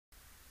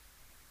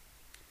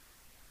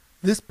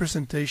This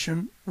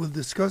presentation will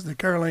discuss the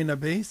Carolina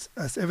Bays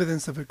as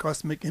evidence of a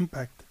cosmic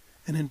impact,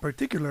 and in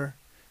particular,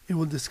 it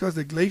will discuss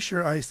the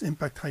glacier ice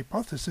impact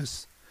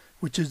hypothesis,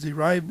 which is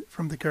derived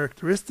from the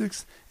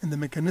characteristics and the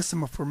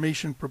mechanism of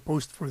formation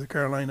proposed for the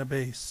Carolina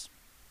Bays.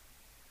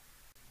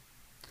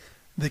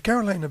 The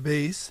Carolina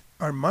Bays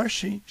are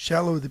marshy,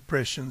 shallow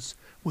depressions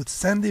with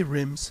sandy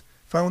rims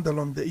found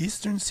along the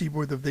eastern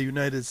seaboard of the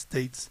United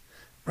States,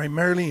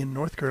 primarily in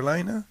North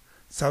Carolina,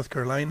 South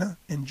Carolina,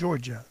 and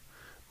Georgia,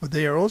 but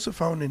they are also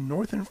found in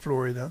northern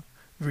Florida,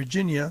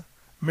 Virginia,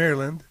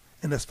 Maryland,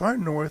 and as far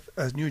north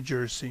as New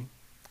Jersey.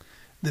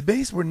 The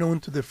bays were known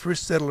to the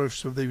first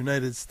settlers of the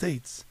United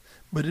States,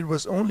 but it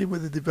was only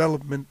with the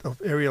development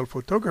of aerial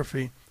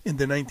photography in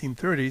the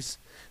 1930s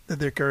that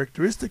their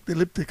characteristic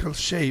elliptical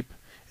shape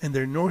and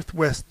their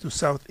northwest to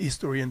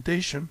southeast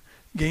orientation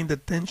gained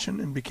attention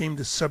and became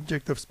the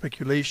subject of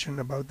speculation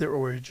about their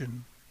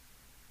origin.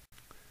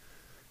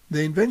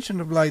 The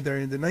invention of LiDAR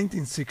in the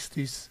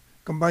 1960s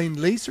combined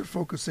laser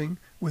focusing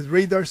with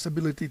radar's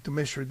ability to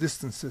measure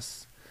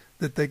distances.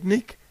 The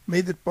technique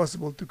made it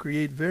possible to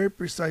create very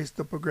precise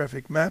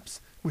topographic maps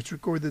which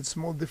recorded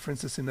small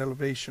differences in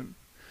elevation.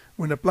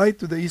 When applied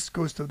to the east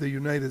coast of the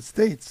United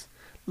States,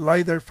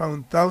 LiDAR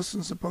found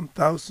thousands upon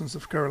thousands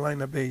of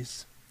Carolina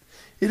bays.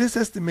 It is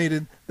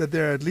estimated that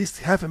there are at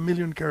least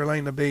 500,000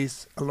 Carolina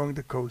bays along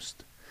the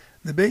coast.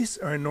 The bays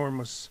are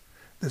enormous.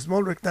 The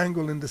small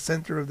rectangle in the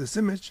center of this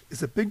image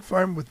is a pig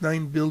farm with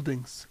 9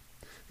 buildings.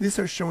 These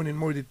are shown in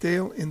more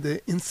detail in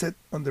the inset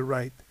on the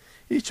right.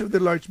 Each of the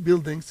large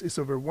buildings is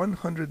over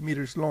 100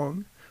 meters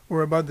long,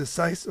 or about the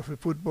size of a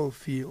football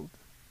field.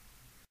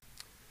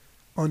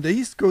 On the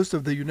east coast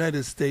of the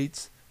United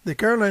States, the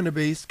Carolina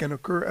Bays can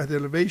occur at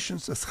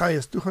elevations as high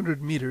as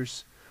 200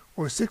 meters,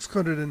 or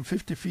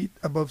 650 feet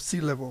above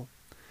sea level.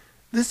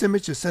 This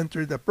image is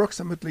centered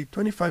approximately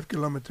 25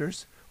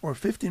 kilometers, or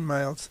 15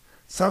 miles,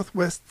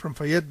 southwest from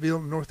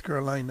Fayetteville, North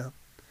Carolina.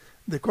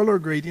 The color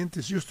gradient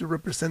is used to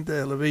represent the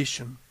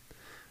elevation.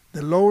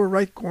 The lower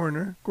right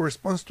corner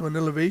corresponds to an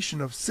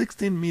elevation of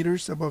 16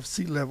 meters above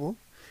sea level,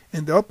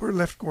 and the upper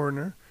left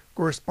corner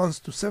corresponds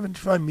to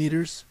 75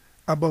 meters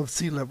above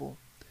sea level.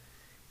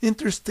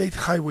 Interstate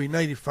Highway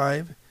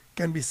 95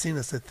 can be seen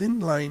as a thin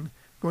line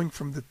going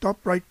from the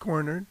top right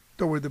corner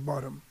toward the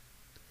bottom.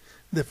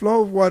 The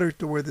flow of water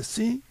toward the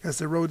sea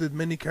has eroded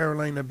many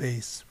Carolina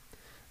bays.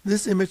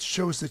 This image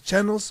shows the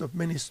channels of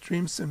many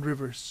streams and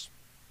rivers.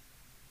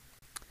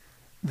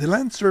 The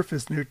land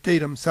surface near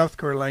Tatum, South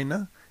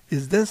Carolina,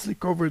 is densely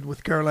covered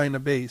with Carolina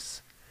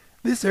bays.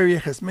 This area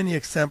has many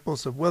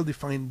examples of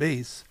well-defined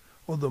bays,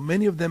 although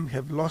many of them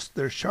have lost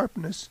their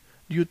sharpness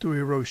due to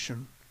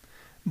erosion.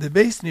 The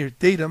bays near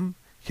Tatum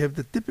have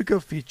the typical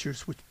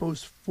features which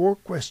pose 4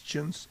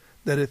 questions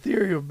that a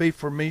theory of bay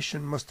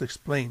formation must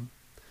explain.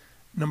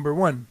 Number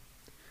 1.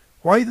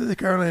 Why do the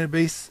Carolina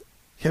bays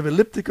have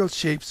elliptical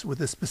shapes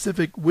with a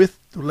specific width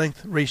to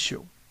length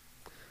ratio?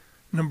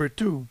 Number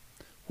 2.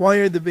 Why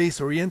are the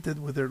bays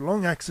oriented with their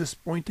long axis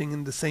pointing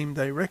in the same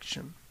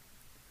direction?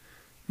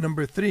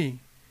 Number 3.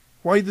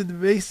 Why do the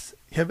bays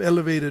have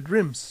elevated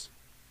rims?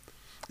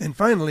 And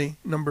finally,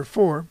 number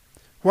 4.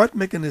 What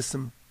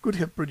mechanism could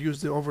have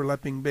produced the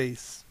overlapping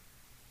bays?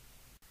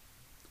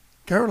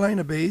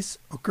 Carolina bays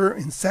occur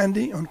in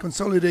sandy,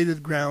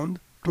 unconsolidated ground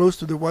close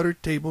to the water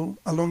table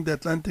along the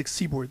Atlantic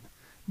seaboard,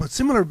 but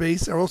similar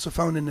bays are also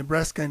found in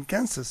Nebraska and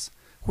Kansas,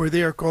 where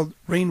they are called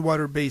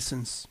rainwater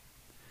basins.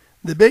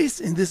 The bays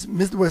in these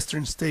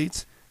Midwestern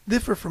states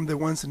differ from the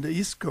ones in the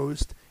East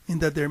Coast in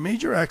that their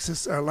major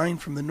axes are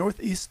aligned from the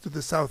northeast to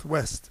the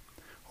southwest,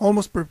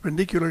 almost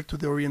perpendicular to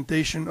the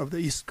orientation of the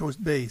East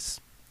Coast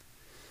bays.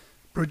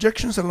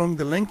 Projections along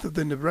the length of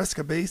the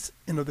Nebraska bays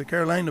and of the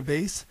Carolina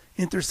bays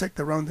intersect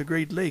around the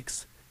Great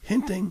Lakes,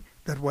 hinting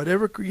that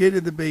whatever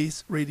created the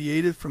bays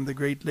radiated from the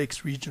Great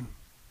Lakes region.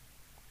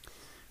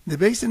 The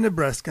bays in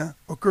Nebraska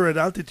occur at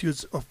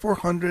altitudes of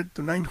 400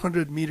 to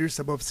 900 meters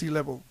above sea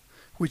level,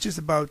 which is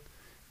about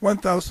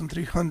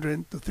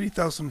 1,300 to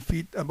 3,000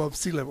 feet above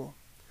sea level.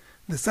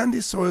 The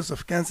sandy soils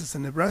of Kansas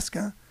and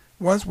Nebraska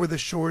once were the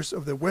shores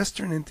of the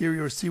western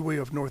interior seaway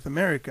of North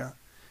America,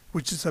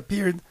 which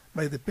disappeared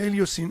by the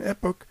Paleocene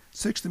epoch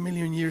 60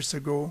 million years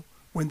ago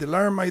when the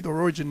Laurentide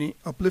orogeny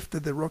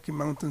uplifted the Rocky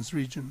Mountains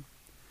region.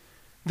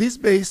 These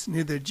bays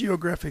near the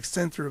geographic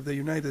center of the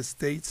United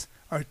States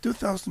are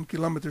 2,000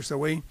 kilometers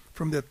away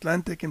from the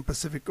Atlantic and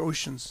Pacific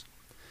Oceans.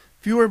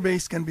 Fewer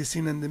bays can be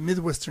seen in the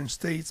Midwestern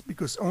states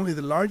because only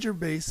the larger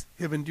bays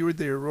have endured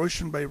the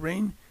erosion by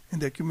rain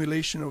and the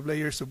accumulation of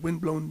layers of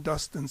windblown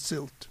dust and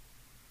silt.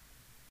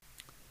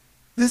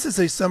 This is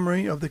a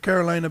summary of the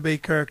Carolina Bay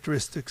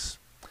characteristics.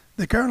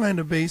 The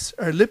Carolina bays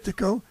are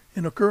elliptical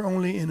and occur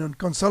only in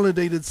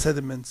unconsolidated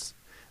sediments.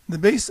 The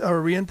bays are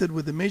oriented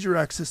with the major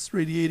axis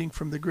radiating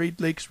from the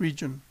Great Lakes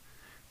region.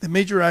 The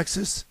major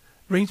axis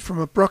ranged from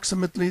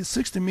approximately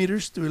 60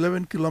 meters to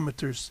 11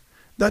 kilometers.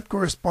 That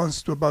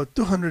corresponds to about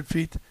 200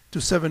 feet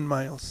to 7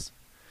 miles.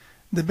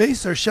 The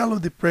bays are shallow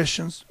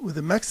depressions with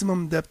a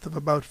maximum depth of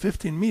about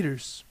 15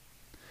 meters.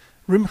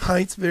 Rim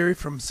heights vary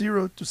from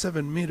 0 to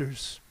 7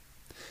 meters.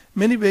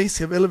 Many bays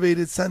have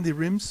elevated sandy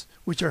rims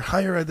which are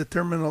higher at the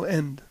terminal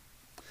end.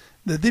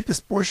 The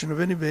deepest portion of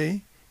any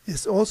bay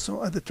is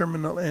also at the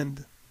terminal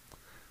end.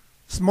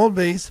 Small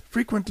bays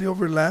frequently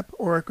overlap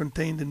or are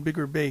contained in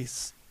bigger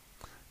bays.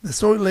 The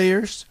soil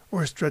layers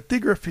or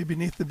stratigraphy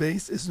beneath the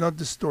bays is not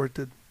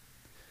distorted.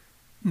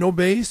 No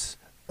bays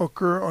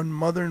occur on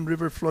modern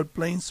river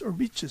floodplains or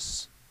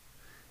beaches.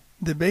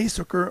 The bays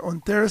occur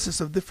on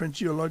terraces of different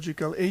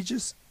geological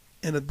ages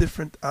and at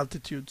different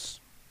altitudes.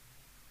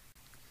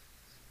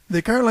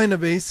 The Carolina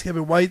bays have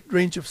a wide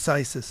range of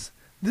sizes.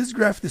 This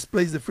graph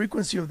displays the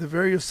frequency of the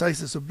various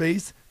sizes of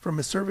bays from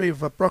a survey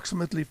of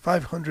approximately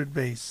 500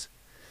 bays.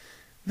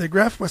 The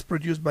graph was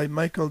produced by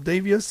Michael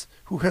Davies,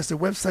 who has a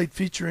website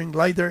featuring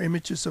LiDAR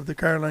images of the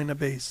Carolina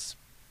bays.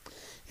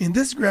 In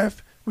this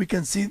graph, we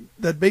can see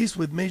that bays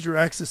with major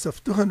axis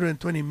of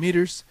 220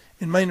 meters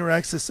and minor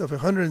axis of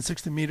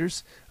 160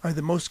 meters are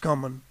the most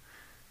common.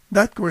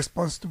 That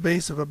corresponds to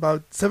bays of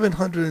about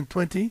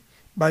 720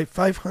 by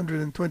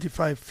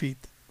 525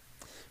 feet.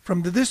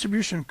 From the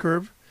distribution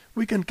curve,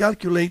 we can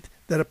calculate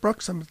that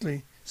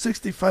approximately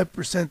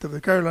 65% of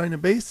the Carolina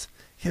bays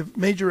have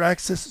major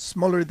axis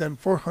smaller than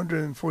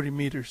 440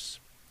 meters.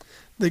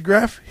 The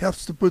graph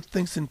helps to put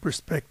things in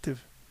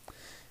perspective.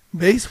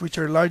 Bays which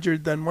are larger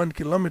than 1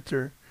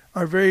 kilometer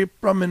are very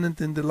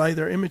prominent in the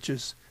LiDAR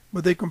images,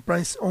 but they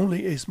comprise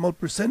only a small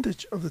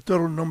percentage of the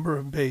total number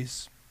of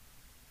bays.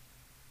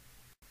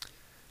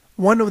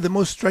 One of the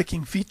most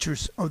striking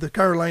features of the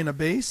Carolina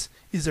bays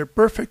is their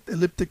perfect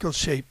elliptical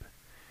shape.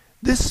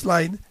 This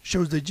slide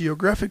shows the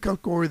geographical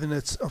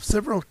coordinates of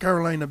several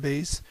Carolina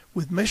bays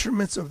with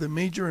measurements of the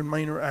major and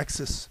minor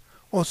axis,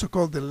 also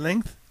called the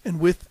length and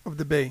width of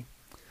the bay.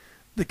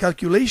 The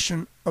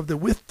calculation of the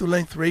width to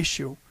length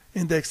ratio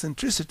and the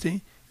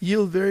eccentricity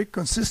yield very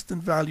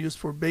consistent values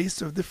for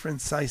bays of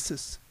different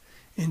sizes.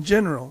 In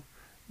general,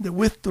 the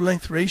width to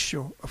length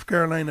ratio of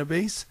Carolina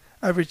bays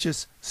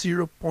averages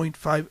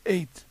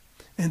 0.58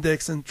 and the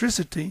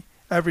eccentricity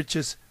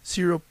averages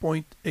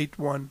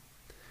 0.81.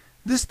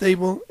 This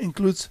table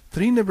includes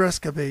 3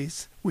 Nebraska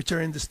bays, which are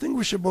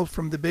indistinguishable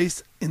from the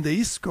bays in the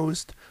East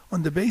Coast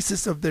on the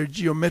basis of their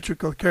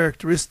geometrical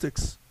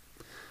characteristics.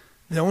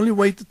 The only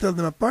way to tell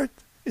them apart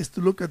is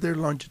to look at their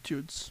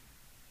longitudes.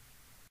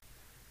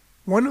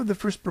 One of the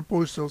first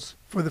proposals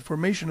for the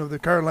formation of the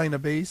Carolina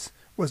bays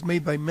was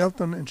made by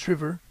Melton and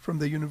Shriver from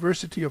the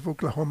University of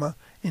Oklahoma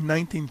in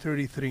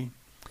 1933.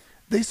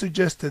 They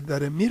suggested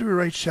that a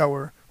meteorite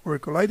shower or a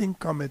colliding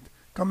comet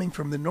coming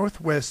from the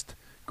northwest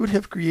could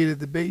have created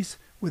the bays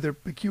with their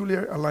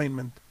peculiar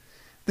alignment.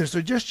 Their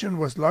suggestion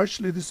was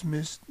largely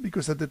dismissed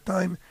because at the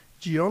time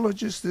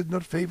geologists did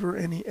not favor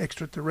any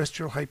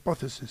extraterrestrial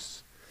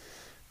hypothesis.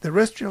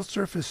 Terrestrial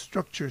surface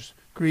structures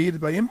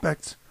created by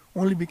impacts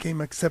only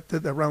became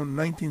accepted around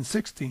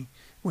 1960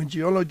 when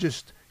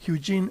geologist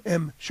Eugene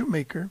M.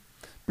 Shoemaker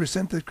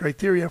presented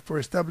criteria for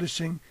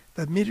establishing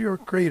that Meteor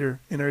Crater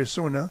in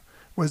Arizona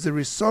was the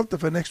result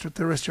of an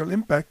extraterrestrial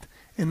impact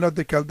and not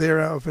the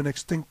caldera of an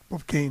extinct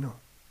volcano.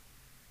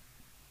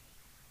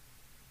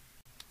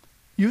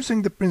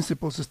 Using the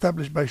principles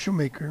established by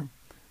Shoemaker,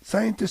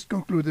 scientists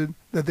concluded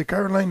that the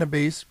Carolina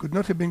bays could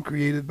not have been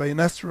created by an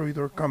asteroid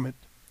or comet.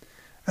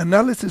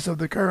 Analysis of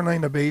the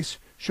Carolina bays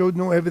showed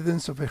no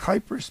evidence of a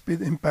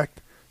hyperspeed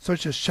impact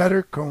such as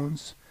shatter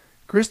cones,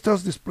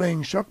 crystals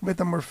displaying shock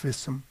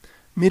metamorphism,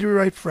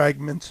 meteorite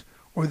fragments,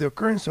 or the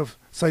occurrence of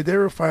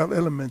siderophile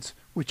elements,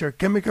 which are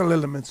chemical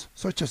elements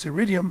such as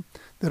iridium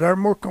that are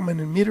more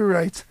common in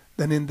meteorites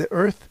than in the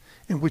Earth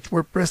and which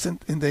were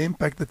present in the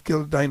impact that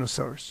killed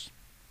dinosaurs.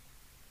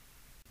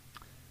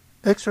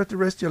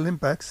 Extraterrestrial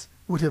impacts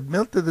would have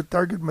melted the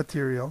target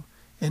material,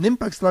 and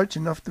impacts large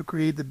enough to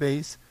create the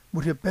bays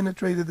would have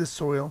penetrated the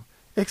soil,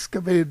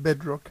 excavated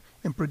bedrock,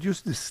 and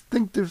produced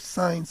distinctive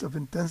signs of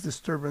intense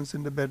disturbance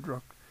in the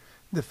bedrock.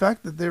 The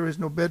fact that there is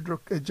no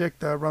bedrock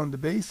ejecta around the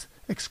bays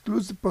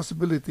excludes the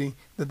possibility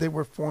that they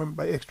were formed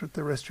by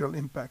extraterrestrial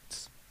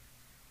impacts.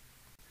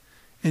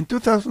 In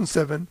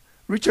 2007,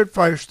 Richard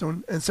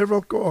Firestone and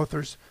several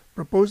co-authors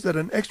proposed that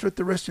an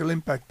extraterrestrial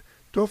impact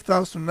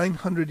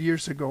 12,900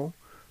 years ago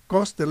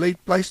caused the late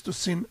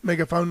Pleistocene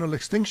megafaunal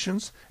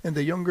extinctions and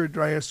the Younger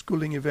Dryas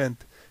cooling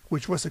event,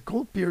 which was a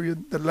cold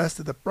period that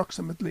lasted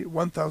approximately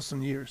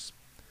 1,000 years.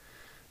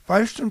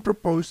 Firestone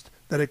proposed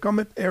that a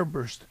comet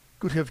airburst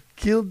could have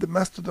killed the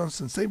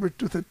mastodons and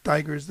saber-toothed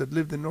tigers that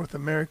lived in North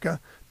America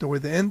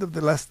toward the end of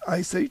the last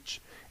ice age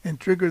and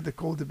triggered the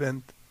cold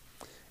event.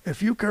 A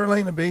few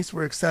Carolina bays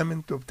were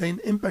examined to obtain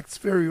impact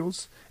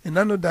spherules and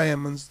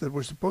nanodiamonds that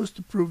were supposed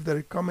to prove that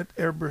a comet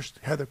airburst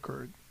had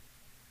occurred.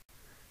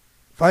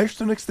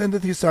 Firestone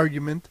extended his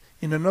argument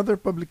in another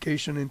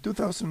publication in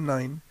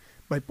 2009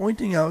 by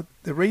pointing out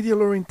the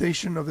radial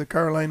orientation of the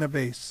Carolina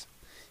bays.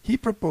 He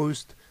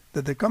proposed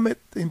that the comet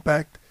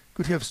impact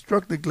could have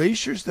struck the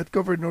glaciers that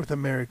covered North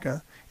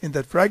America and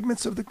that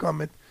fragments of the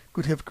comet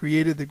could have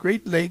created the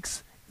Great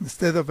Lakes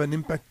instead of an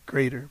impact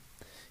crater.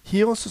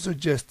 He also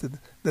suggested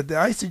that the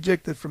ice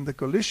ejected from the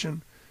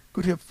collision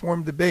could have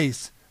formed the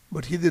bays,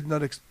 but he did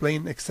not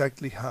explain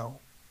exactly how.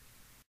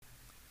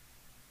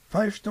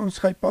 Firestone's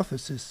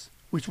hypothesis,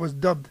 which was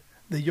dubbed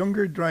the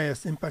Younger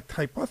Dryas impact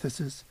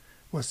hypothesis,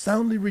 was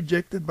soundly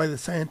rejected by the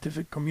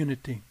scientific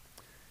community.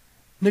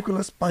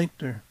 Nicholas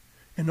Pinter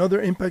and other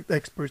impact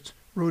experts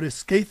wrote a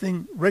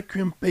scathing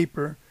requiem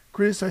paper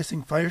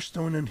criticizing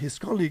Firestone and his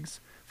colleagues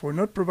for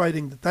not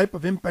providing the type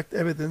of impact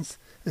evidence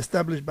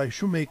established by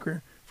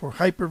Shoemaker for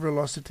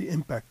hypervelocity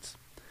impacts.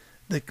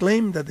 The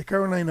claim that the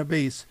Carolina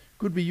Bays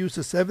could be used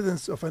as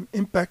evidence of an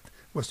impact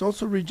was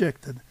also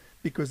rejected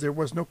because there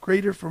was no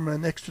crater from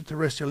an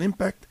extraterrestrial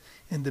impact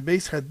and the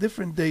bays had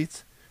different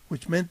dates,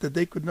 which meant that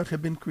they could not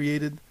have been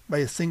created by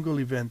a single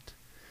event.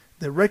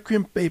 The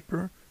Requiem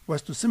paper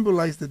was to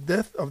symbolize the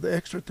death of the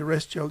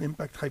extraterrestrial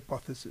impact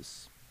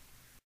hypothesis.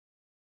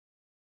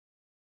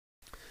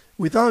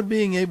 Without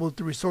being able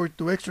to resort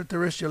to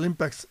extraterrestrial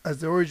impacts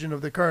as the origin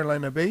of the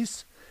Carolina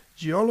Bays,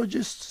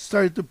 geologists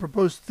started to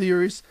propose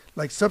theories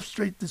like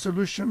substrate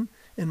dissolution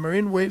and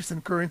marine waves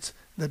and currents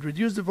that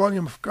reduce the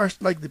volume of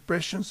karst-like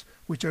depressions,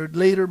 which are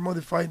later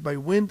modified by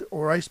wind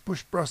or ice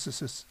push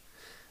processes.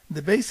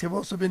 The bays have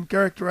also been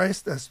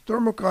characterized as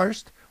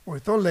thermokarst or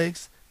thaw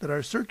lakes that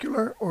are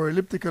circular or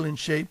elliptical in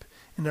shape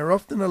and are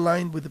often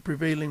aligned with the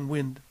prevailing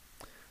wind.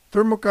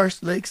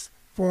 Thermokarst lakes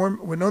form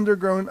when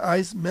underground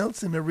ice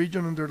melts in a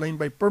region underlain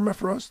by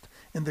permafrost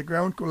and the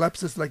ground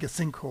collapses like a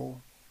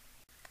sinkhole.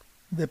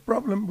 The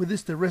problem with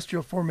this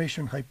terrestrial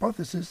formation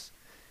hypothesis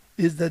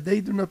is that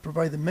they do not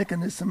provide a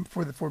mechanism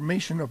for the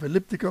formation of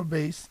elliptical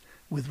bays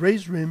with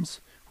raised rims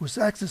whose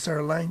axes are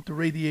aligned to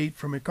radiate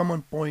from a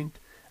common point,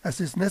 as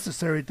is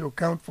necessary to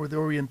account for the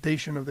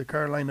orientation of the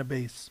Carolina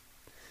Bays.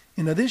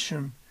 In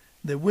addition,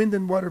 the wind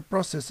and water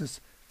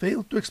processes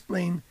fail to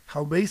explain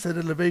how bays at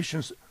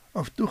elevations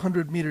of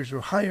 200 meters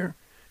or higher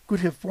could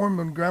have formed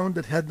on ground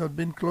that had not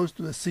been close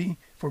to the sea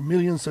for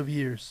millions of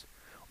years,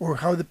 or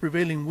how the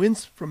prevailing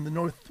winds from the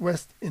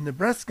northwest in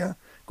Nebraska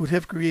could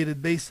have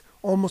created bays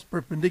almost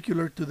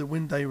perpendicular to the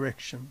wind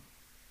direction.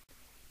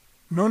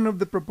 None of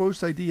the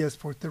proposed ideas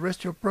for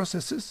terrestrial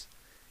processes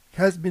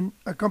has been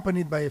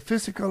accompanied by a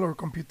physical or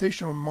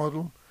computational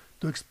model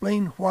to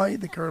explain why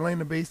the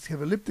Carolina Bays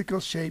have elliptical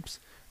shapes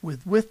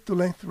with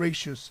width-to-length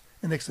ratios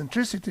and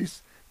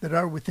eccentricities that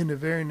are within a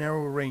very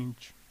narrow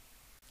range.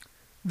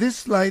 This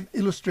slide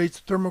illustrates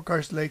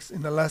thermokarst lakes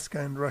in Alaska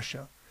and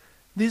Russia.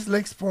 These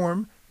lakes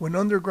form when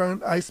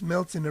underground ice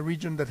melts in a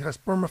region that has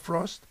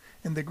permafrost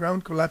and the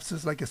ground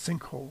collapses like a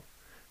sinkhole.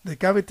 The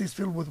cavities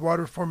fill with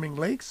water forming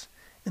lakes,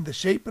 and the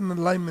shape and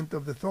alignment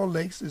of the thaw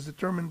lakes is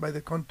determined by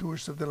the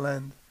contours of the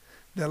land.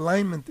 The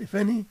alignment, if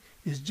any,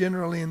 is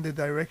generally in the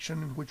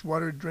direction in which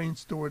water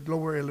drains toward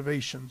lower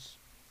elevations.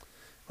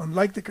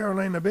 Unlike the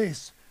Carolina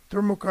Bays,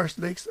 thermokarst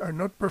lakes are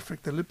not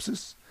perfect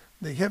ellipses,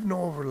 they have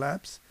no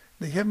overlaps,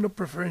 they have no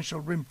preferential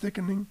rim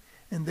thickening,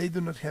 and they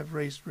do not have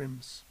raised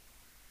rims.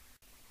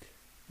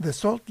 The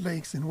salt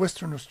lakes in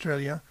Western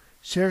Australia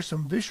share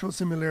some visual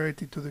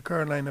similarity to the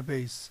Carolina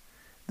Bays.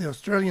 The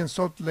Australian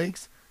salt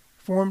lakes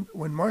formed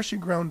when marshy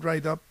ground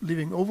dried up,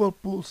 leaving oval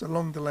pools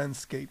along the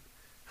landscape.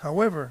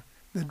 However,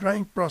 the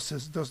drying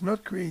process does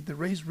not create the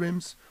raised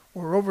rims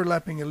or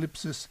overlapping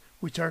ellipses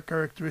which are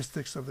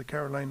characteristics of the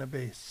Carolina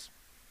Bays.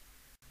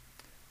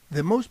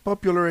 The most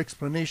popular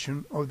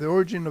explanation of the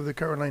origin of the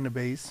Carolina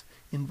Bays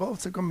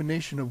involves a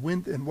combination of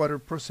wind and water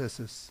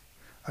processes.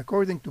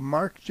 According to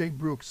Mark J.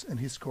 Brooks and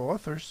his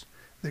co-authors,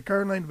 the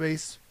Carolina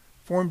Bays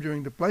formed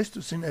during the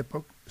Pleistocene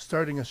epoch,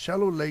 starting as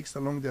shallow lakes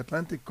along the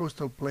Atlantic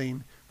coastal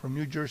plain from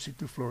New Jersey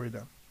to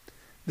Florida.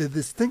 The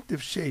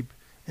distinctive shape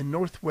and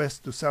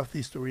northwest to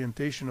southeast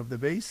orientation of the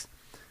bays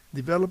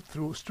developed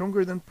through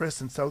stronger than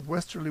present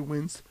southwesterly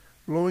winds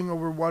blowing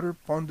over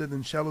water-ponded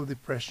and shallow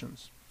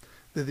depressions.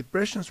 The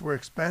depressions were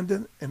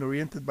expanded and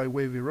oriented by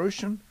wave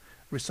erosion,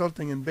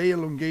 resulting in bay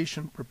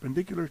elongation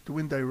perpendicular to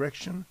wind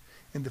direction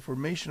and the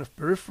formation of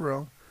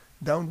peripheral,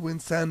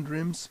 downwind sand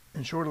rims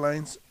and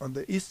shorelines on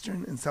the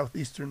eastern and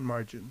southeastern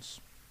margins.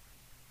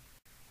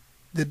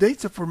 The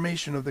dates of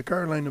formation of the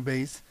Carolina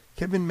Bays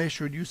have been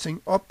measured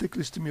using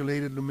optically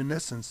stimulated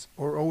luminescence,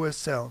 or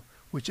OSL,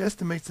 which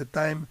estimates the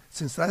time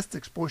since last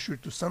exposure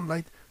to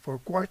sunlight for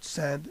quartz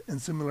sand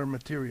and similar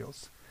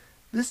materials.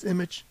 This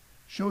image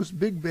shows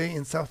Big Bay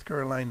in South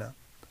Carolina.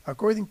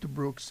 According to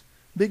Brooks,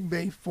 Big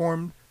Bay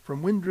formed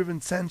from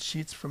wind-driven sand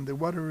sheets from the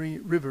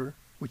Wateree River,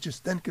 which is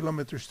 10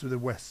 kilometers to the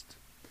west.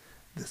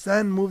 The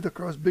sand moved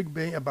across Big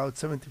Bay about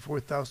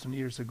 74,000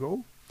 years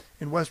ago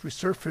and was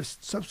resurfaced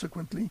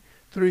subsequently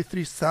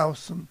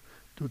 33,000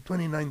 to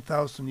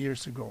 29,000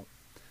 years ago.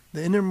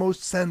 The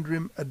innermost sand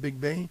rim at Big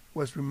Bay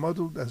was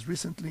remodeled as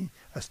recently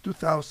as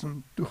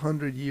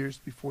 2,200 years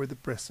before the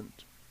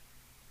present.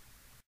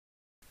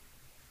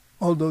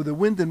 Although the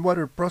wind and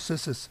water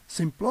processes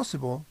seem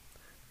plausible,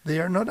 they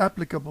are not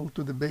applicable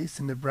to the bays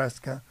in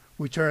Nebraska,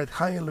 which are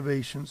at high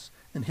elevations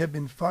and have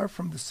been far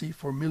from the sea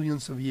for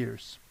millions of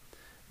years.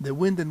 The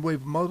wind and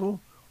wave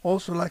model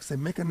also lacks a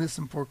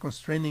mechanism for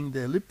constraining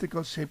the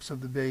elliptical shapes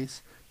of the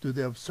bays to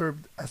the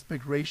observed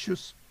aspect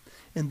ratios,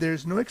 and there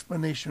is no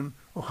explanation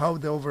of how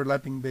the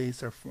overlapping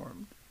bays are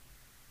formed.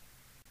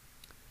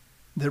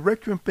 The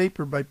Requiem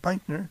paper by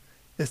Pinter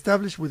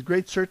established with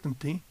great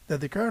certainty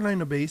that the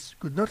Carolina Bays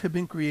could not have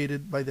been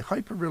created by the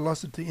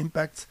hypervelocity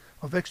impacts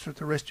of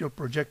extraterrestrial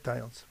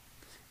projectiles.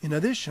 In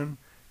addition,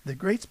 the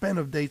great span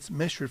of dates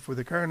measured for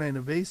the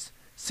Carolina Bays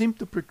seemed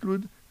to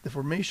preclude the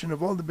formation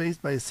of all the bays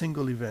by a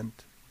single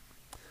event.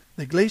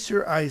 The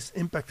glacier ice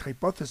impact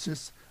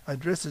hypothesis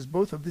addresses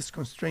both of these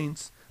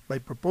constraints by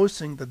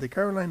proposing that the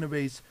Carolina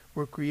Bays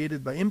were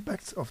created by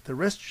impacts of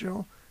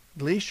terrestrial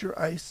glacier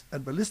ice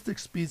at ballistic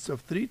speeds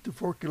of 3 to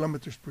 4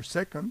 kilometers per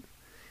second,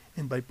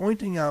 and by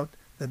pointing out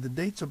that the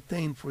dates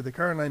obtained for the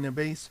Carolina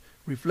Bays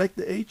reflect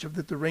the age of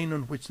the terrain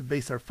on which the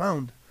bays are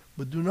found,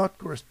 but do not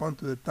correspond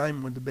to the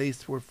time when the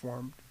bays were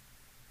formed.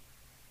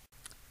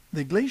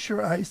 The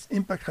glacier ice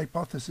impact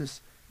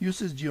hypothesis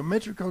uses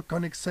geometrical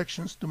conic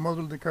sections to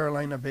model the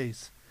Carolina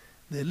Bays.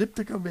 The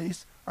elliptical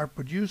bays are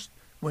produced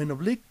when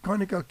oblique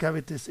conical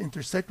cavities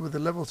intersect with the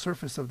level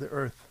surface of the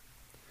Earth.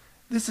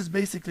 This is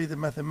basically the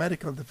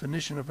mathematical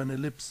definition of an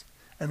ellipse,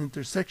 an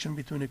intersection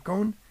between a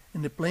cone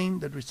and a plane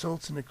that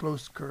results in a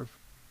closed curve.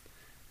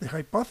 The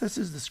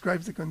hypothesis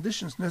describes the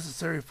conditions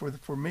necessary for the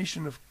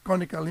formation of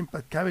conical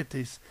impact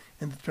cavities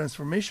and the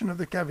transformation of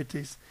the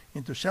cavities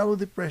into shallow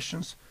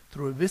depressions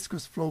through a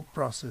viscous flow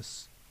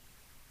process.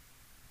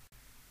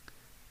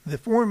 The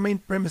four main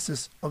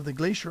premises of the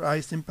glacier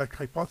ice impact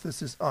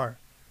hypothesis are: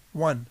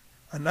 1.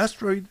 An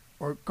asteroid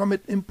or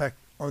comet impact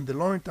on the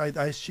Laurentide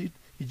ice sheet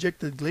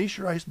ejected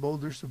glacier ice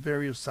boulders of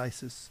various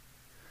sizes.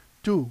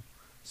 2.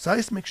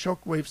 Seismic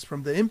shock waves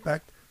from the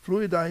impact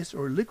fluidized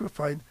or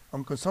liquefied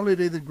on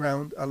consolidated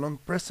ground along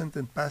present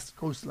and past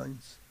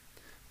coastlines.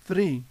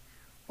 3.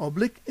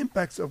 Oblique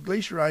impacts of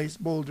glacier ice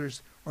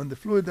boulders on the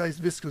fluidized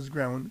viscous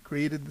ground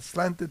created the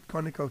slanted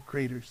conical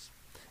craters.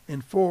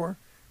 And 4.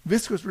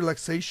 Viscous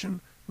relaxation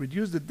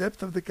reduced the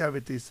depth of the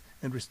cavities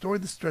and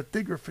restored the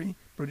stratigraphy,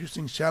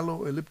 producing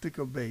shallow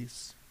elliptical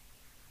bays.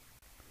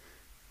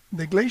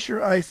 The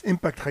glacier ice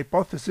impact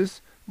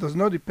hypothesis does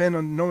not depend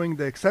on knowing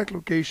the exact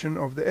location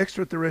of the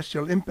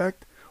extraterrestrial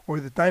impact or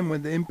the time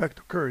when the impact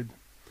occurred.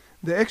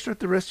 The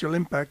extraterrestrial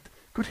impact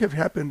could have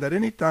happened at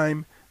any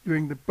time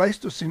during the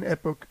Pleistocene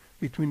epoch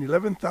between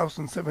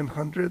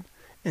 11,700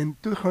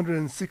 and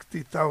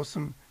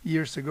 260,000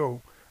 years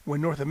ago,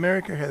 when North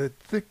America had a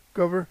thick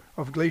cover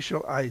of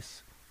glacial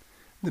ice.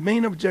 The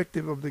main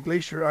objective of the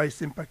glacier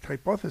ice impact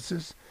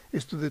hypothesis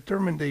is to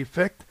determine the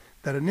effect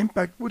that an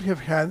impact would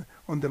have had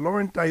on the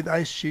Laurentide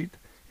ice sheet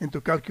and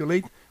to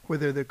calculate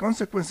whether the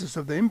consequences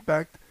of the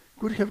impact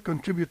could have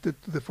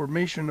contributed to the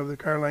formation of the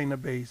Carolina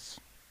Bays.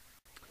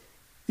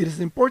 It is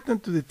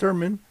important to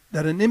determine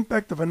that an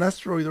impact of an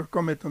asteroid or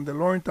comet on the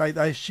Laurentide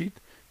ice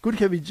sheet could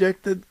have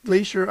ejected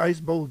glacier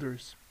ice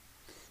boulders.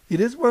 It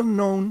is well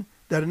known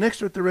that an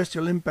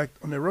extraterrestrial impact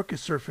on a rocky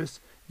surface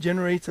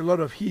generates a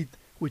lot of heat,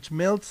 which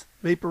melts,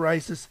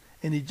 vaporizes,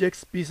 and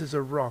ejects pieces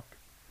of rock.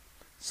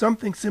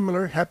 Something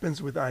similar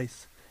happens with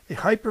ice. A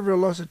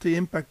hypervelocity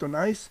impact on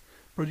ice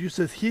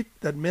produces heat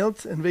that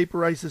melts and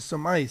vaporizes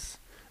some ice,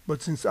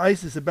 but since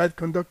ice is a bad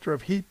conductor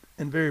of heat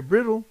and very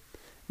brittle,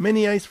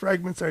 many ice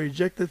fragments are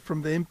ejected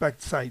from the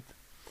impact site.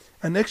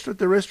 An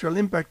extraterrestrial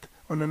impact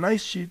on an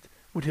ice sheet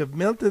would have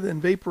melted and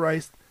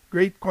vaporized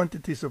great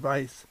quantities of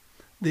ice.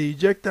 The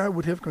ejecta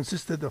would have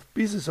consisted of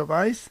pieces of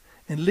ice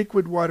and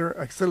liquid water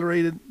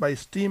accelerated by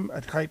steam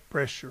at high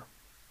pressure.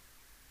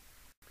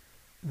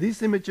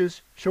 These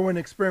images show an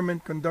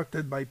experiment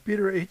conducted by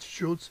Peter H.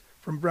 Schultz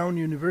from Brown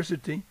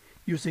University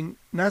using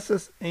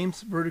NASA's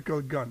Ames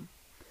vertical gun.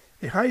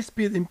 A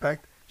high-speed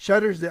impact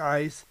shatters the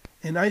ice,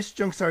 and ice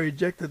chunks are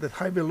ejected at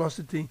high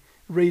velocity,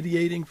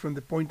 radiating from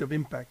the point of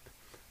impact.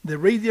 The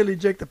radial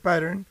ejecta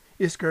pattern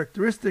is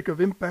characteristic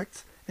of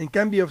impacts and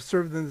can be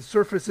observed on the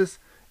surfaces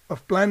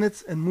of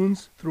planets and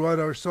moons throughout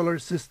our solar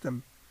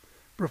system.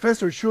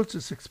 Professor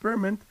Schultz's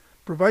experiment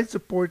provides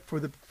support for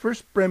the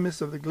first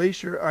premise of the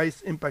glacier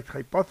ice impact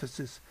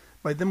hypothesis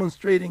by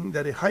demonstrating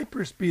that a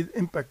hyperspeed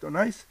impact on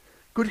ice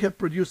could have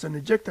produced an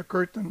ejecta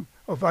curtain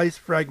of ice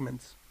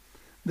fragments.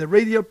 The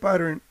radial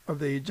pattern of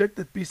the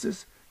ejected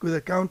pieces could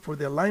account for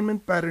the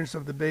alignment patterns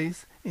of the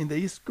bays in the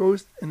East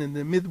Coast and in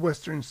the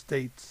Midwestern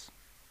states.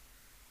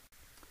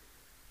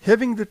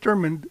 Having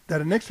determined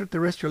that an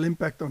extraterrestrial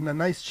impact on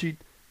an ice sheet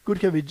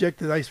could have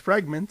ejected ice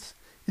fragments,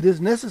 it is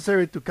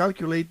necessary to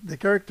calculate the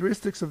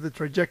characteristics of the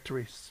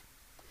trajectories.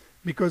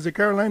 Because the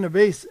Carolina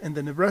Bays and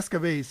the Nebraska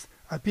Bays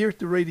appear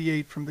to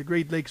radiate from the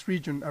Great Lakes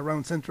region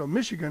around central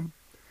Michigan,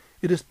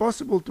 it is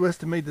possible to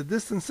estimate the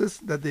distances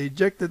that the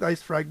ejected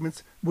ice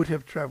fragments would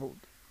have traveled.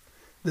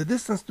 The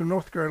distance to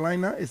North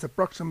Carolina is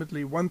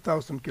approximately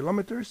 1,000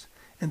 kilometers,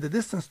 and the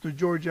distance to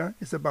Georgia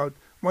is about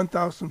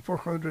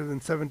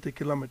 1,470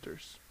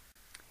 kilometers.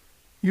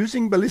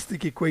 Using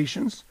ballistic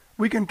equations,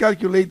 we can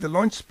calculate the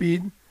launch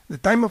speed, the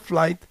time of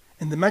flight,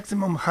 and the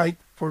maximum height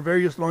for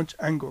various launch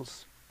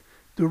angles.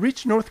 To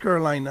reach North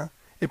Carolina,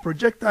 a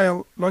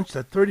projectile launched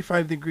at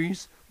 35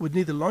 degrees would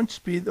need a launch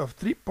speed of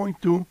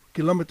 3.2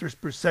 kilometers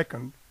per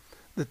second.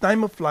 The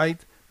time of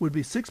flight would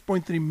be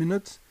 6.3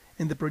 minutes,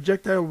 and the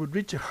projectile would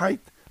reach a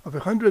height of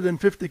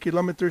 150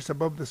 kilometers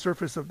above the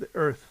surface of the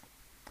Earth.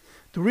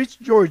 To reach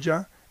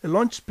Georgia, a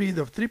launch speed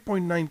of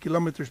 3.9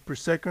 kilometers per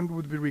second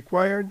would be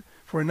required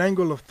for an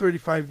angle of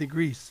 35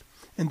 degrees,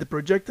 and the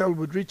projectile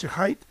would reach a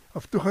height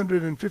of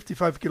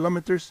 255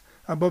 kilometers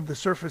above the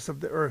surface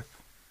of the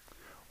Earth.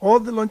 All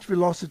the launch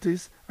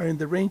velocities are in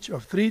the range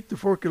of 3 to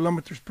 4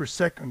 kilometers per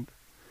second.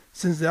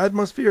 Since the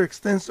atmosphere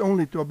extends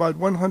only to about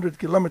 100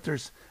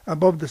 kilometers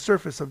above the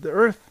surface of the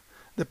Earth,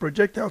 the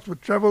projectiles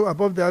would travel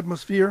above the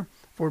atmosphere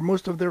for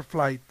most of their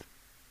flight.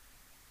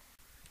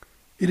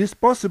 It is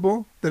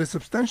possible that a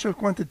substantial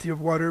quantity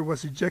of water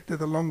was ejected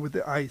along with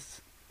the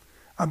ice.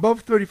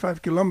 Above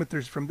 35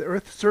 kilometers from the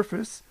Earth's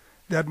surface,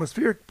 the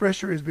atmospheric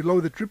pressure is below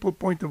the triple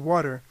point of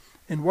water,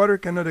 and water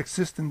cannot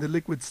exist in the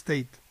liquid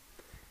state.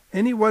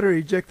 Any water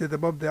ejected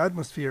above the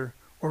atmosphere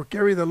or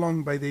carried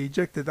along by the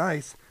ejected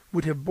ice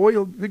would have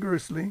boiled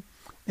vigorously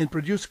and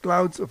produced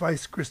clouds of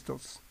ice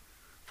crystals.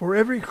 For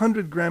every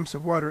 100 grams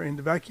of water in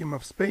the vacuum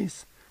of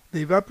space,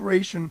 the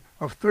evaporation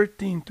of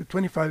 13 to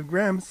 25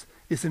 grams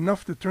is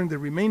enough to turn the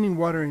remaining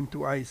water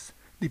into ice,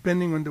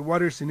 depending on the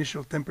water's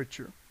initial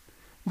temperature.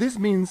 This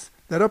means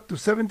that up to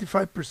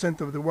 75%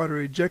 of the water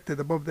ejected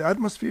above the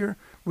atmosphere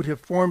would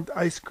have formed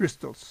ice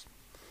crystals.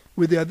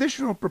 With the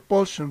additional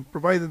propulsion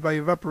provided by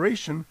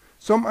evaporation,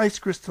 some ice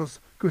crystals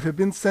could have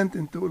been sent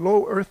into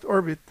low Earth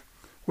orbit,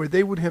 where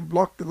they would have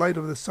blocked the light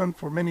of the sun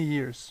for many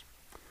years.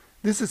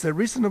 This is a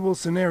reasonable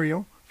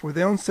scenario for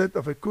the onset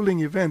of a cooling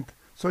event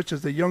such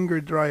as the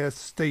Younger Dryas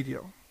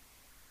stadia.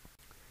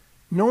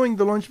 Knowing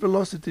the launch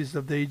velocities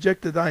of the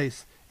ejected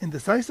ice and the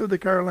size of the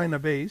Carolina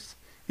bays,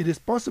 it is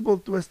possible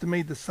to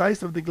estimate the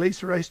size of the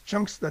glacier ice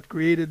chunks that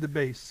created the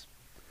bays.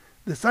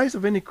 The size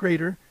of any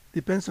crater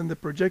depends on the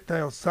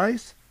projectile's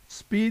size,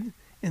 speed,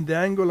 and the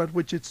angle at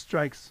which it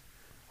strikes.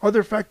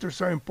 Other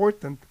factors are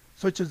important,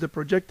 such as the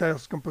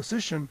projectile's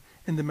composition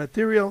and the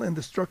material and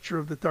the structure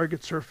of the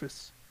target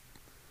surface.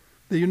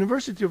 The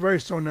University of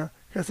Arizona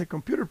has a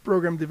computer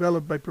program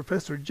developed by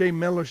Professor J.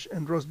 Melosh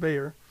and Ross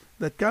Bayer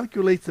that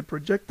calculates the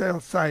projectile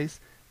size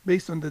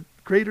based on the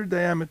crater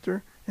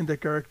diameter and the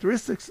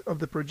characteristics of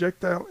the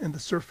projectile and the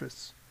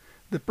surface.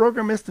 The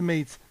program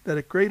estimates that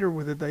a crater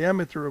with a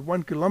diameter of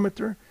 1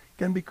 kilometer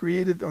can be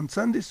created on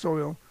sandy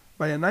soil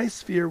by an ice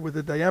sphere with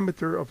a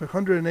diameter of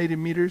 180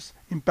 meters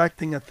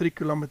impacting at 3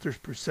 kilometers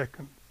per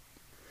second.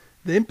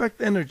 The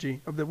impact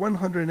energy of the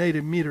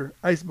 180-meter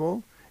ice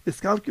ball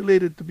is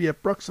calculated to be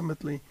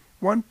approximately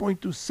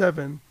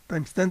 1.27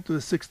 times 10 to the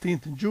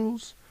 16th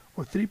joules,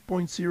 or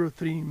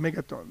 3.03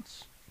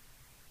 megatons.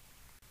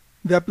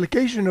 The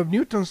application of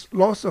Newton's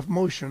laws of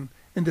motion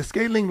and the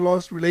scaling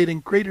laws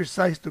relating crater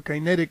size to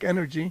kinetic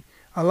energy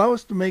allow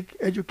us to make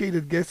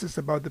educated guesses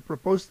about the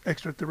proposed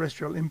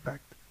extraterrestrial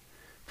impact.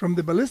 From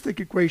the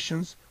ballistic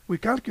equations, we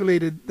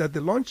calculated that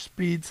the launch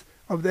speeds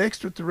of the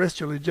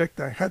extraterrestrial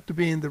ejecta had to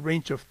be in the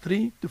range of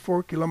 3 to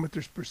 4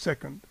 kilometers per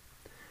second.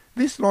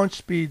 These launch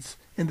speeds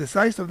and the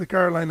size of the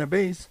Carolina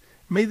bays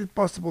made it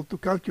possible to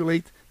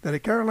calculate that a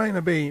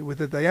Carolina bay with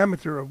a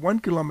diameter of 1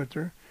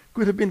 kilometer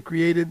could have been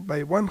created by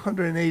a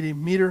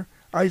 180-meter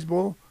ice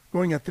ball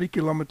going at 3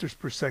 kilometers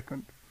per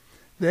second.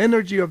 The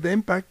energy of the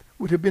impact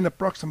would have been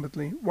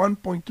approximately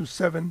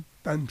 1.27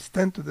 times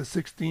 10 to the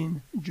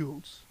 16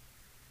 joules.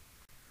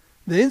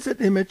 The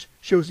inset image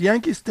shows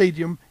Yankee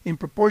Stadium in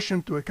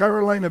proportion to a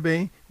Carolina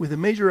bay with a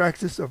major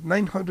axis of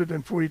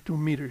 942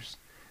 meters.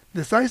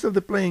 The size of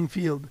the playing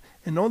field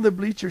and all the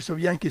bleachers of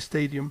Yankee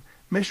Stadium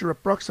measure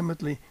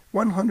approximately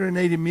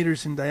 180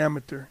 meters in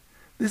diameter.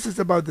 This is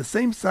about the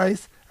same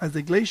size as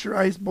the glacier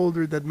ice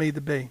boulder that made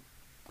the bay.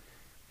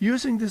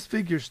 Using these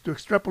figures to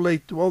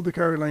extrapolate to all the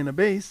Carolina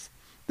bays,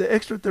 the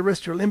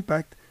extraterrestrial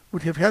impact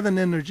would have had an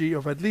energy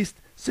of at least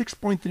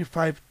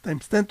 6.35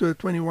 times 10 to the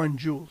 21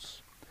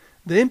 joules.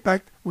 The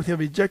impact would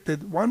have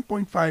ejected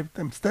 1.5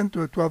 times 10 to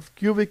the 12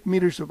 cubic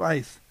meters of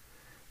ice.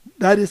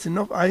 That is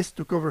enough ice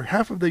to cover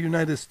half of the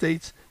United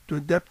States to a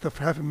depth of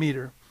half a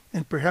meter,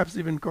 and perhaps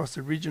even cause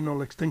a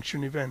regional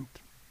extinction event.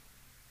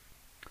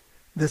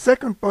 The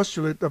second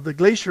postulate of the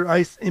glacier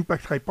ice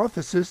impact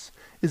hypothesis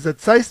is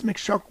that seismic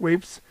shock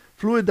waves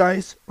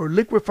fluidize or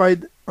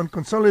liquefied on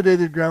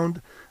consolidated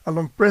ground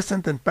along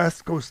present and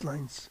past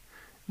coastlines.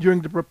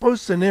 During the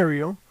proposed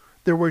scenario,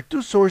 there were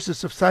two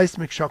sources of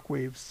seismic shock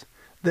waves: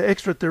 the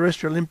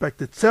extraterrestrial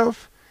impact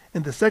itself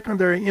and the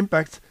secondary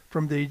impacts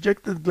from the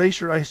ejected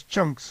glacier ice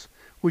chunks,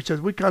 which, as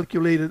we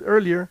calculated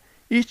earlier,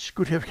 each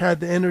could have had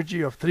the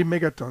energy of 3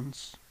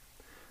 megatons.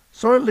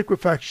 Soil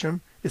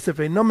liquefaction is a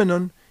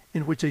phenomenon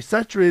in which a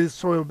saturated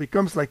soil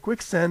becomes like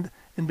quicksand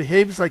and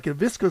behaves like a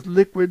viscous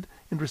liquid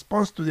in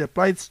response to the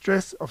applied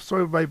stress of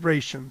soil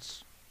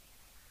vibrations.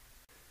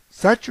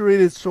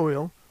 Saturated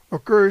soil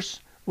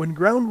occurs when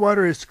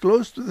groundwater is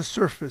close to the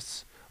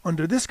surface.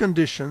 Under these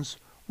conditions,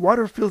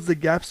 water fills the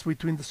gaps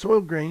between the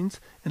soil grains,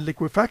 and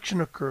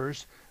liquefaction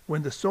occurs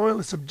when the soil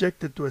is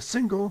subjected to a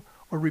single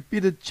or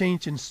repeated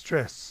change in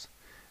stress.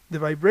 The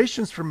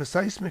vibrations from a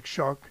seismic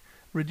shock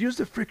reduce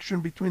the friction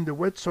between the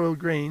wet soil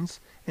grains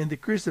and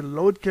decrease the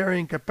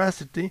load-carrying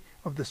capacity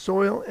of the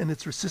soil and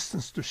its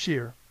resistance to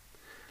shear.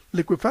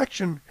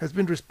 Liquefaction has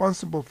been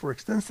responsible for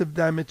extensive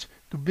damage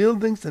to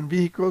buildings and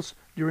vehicles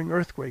during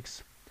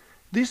earthquakes.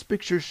 These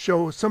pictures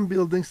show some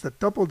buildings that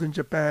toppled in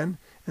Japan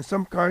and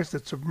some cars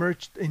that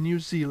submerged in New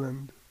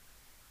Zealand.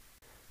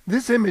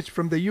 This image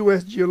from the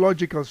U.S.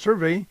 Geological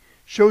Survey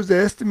shows the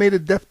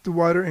estimated depth to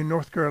water in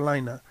North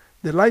Carolina.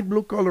 The light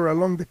blue color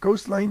along the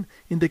coastline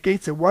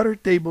indicates a water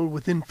table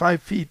within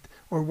 5 feet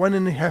or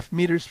 1.5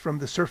 meters from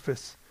the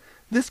surface.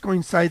 This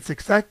coincides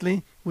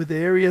exactly with the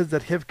areas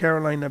that have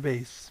Carolina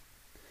bays.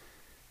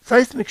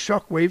 Seismic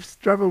shock waves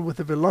travel with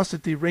a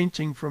velocity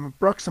ranging from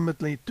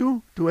approximately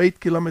 2 to 8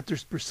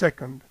 kilometers per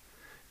second.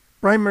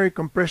 Primary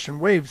compression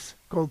waves,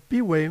 called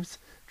P waves,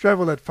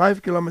 travel at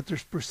 5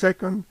 kilometers per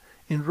second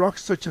in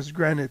rocks such as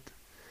granite.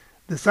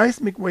 The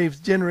seismic waves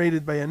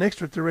generated by an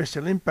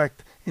extraterrestrial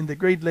impact in the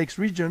Great Lakes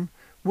region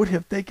would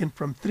have taken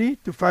from 3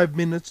 to 5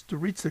 minutes to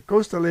reach the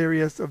coastal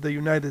areas of the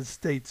United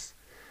States.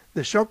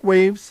 The shock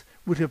waves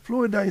would have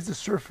fluidized the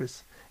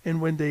surface,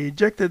 and when the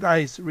ejected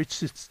ice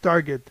reached its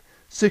target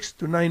 6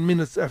 to 9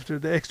 minutes after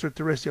the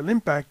extraterrestrial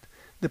impact,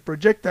 the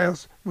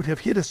projectiles would have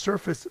hit a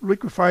surface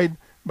liquefied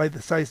by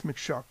the seismic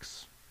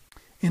shocks.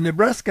 In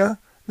Nebraska,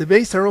 the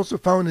bays are also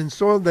found in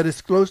soil that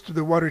is close to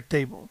the water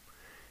table.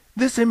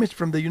 This image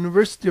from the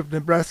University of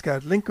Nebraska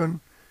at Lincoln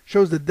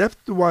shows the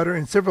depth to water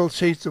in several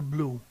shades of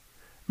blue.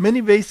 Many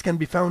bays can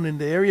be found in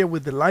the area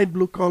with the light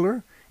blue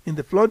color in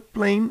the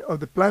floodplain of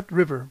the Platte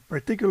River,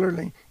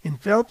 particularly in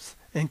Phelps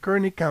and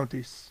Kearney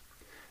counties.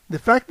 The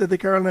fact that the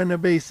Carolina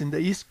bays in the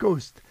East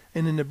Coast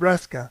and in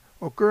Nebraska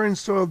occur in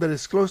soil that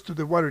is close to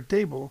the water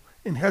table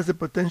and has the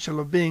potential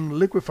of being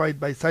liquefied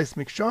by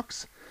seismic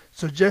shocks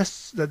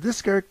suggests that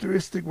this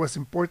characteristic was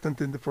important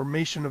in the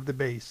formation of the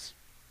bays.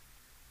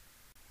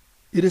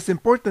 It is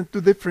important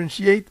to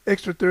differentiate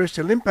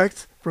extraterrestrial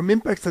impacts from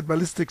impacts at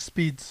ballistic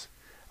speeds.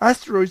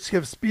 Asteroids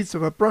have speeds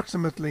of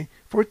approximately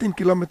 14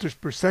 kilometers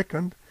per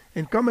second,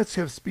 and comets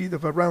have speed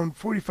of around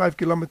 45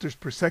 kilometers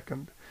per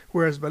second,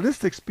 whereas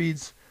ballistic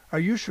speeds are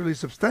usually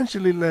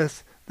substantially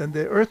less than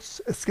the Earth's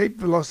escape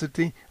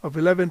velocity of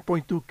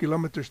 11.2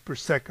 kilometers per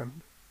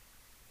second.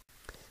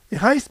 A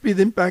high-speed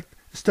impact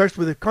starts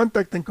with a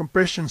contact and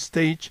compression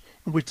stage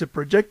in which the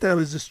projectile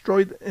is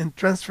destroyed and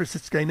transfers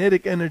its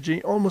kinetic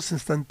energy almost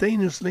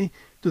instantaneously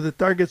to the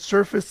target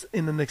surface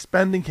in an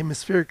expanding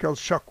hemispherical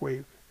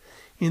shockwave.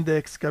 In the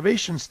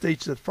excavation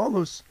stage that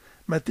follows,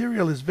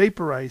 material is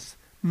vaporized,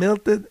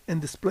 melted,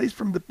 and displaced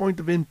from the point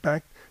of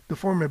impact to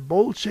form a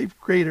bowl-shaped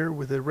crater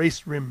with a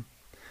raised rim.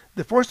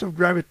 The force of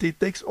gravity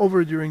takes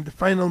over during the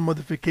final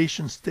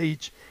modification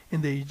stage,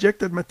 and the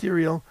ejected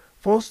material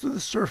falls to the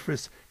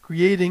surface,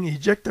 creating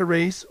ejecta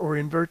rays or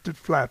inverted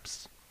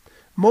flaps.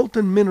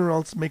 Molten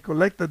minerals may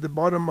collect at the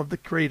bottom of the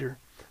crater.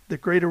 The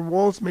crater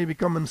walls may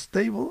become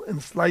unstable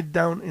and slide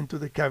down into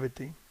the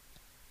cavity.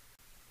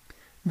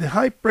 The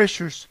high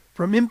pressures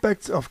from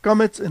impacts of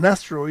comets and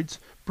asteroids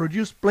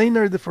produce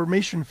planar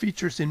deformation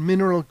features in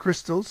mineral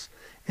crystals,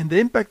 and the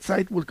impact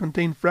site will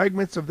contain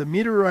fragments of the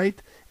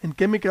meteorite and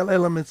chemical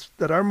elements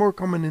that are more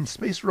common in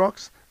space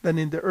rocks than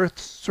in the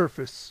Earth's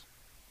surface.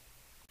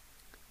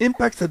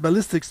 Impacts at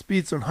ballistic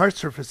speeds on hard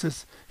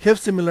surfaces have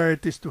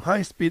similarities to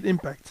high-speed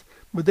impacts,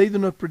 but they do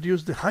not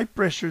produce the high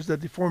pressures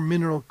that deform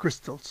mineral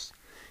crystals.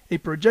 A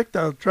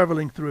projectile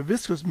traveling through a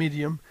viscous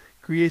medium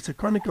creates a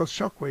conical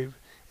shockwave,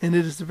 and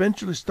it is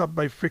eventually stopped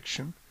by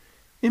friction.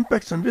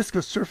 Impacts on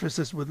viscous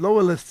surfaces with low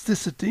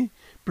elasticity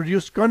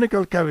produce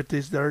conical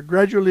cavities that are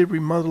gradually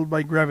remodeled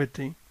by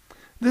gravity.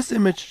 This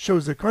image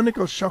shows the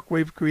conical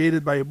shockwave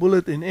created by a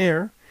bullet in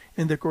air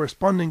and the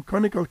corresponding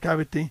conical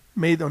cavity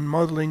made on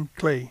modeling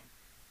clay.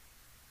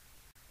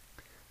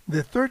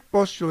 The third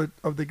postulate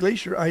of the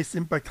glacier ice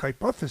impact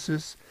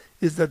hypothesis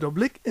is that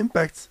oblique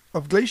impacts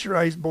of glacier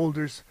ice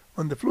boulders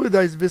on the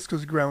fluidized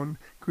viscous ground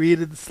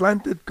created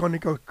slanted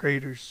conical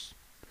craters.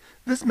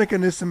 This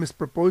mechanism is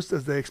proposed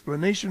as the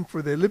explanation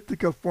for the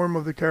elliptical form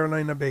of the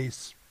Carolina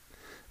bays.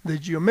 The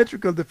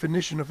geometrical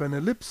definition of an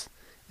ellipse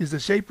is the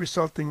shape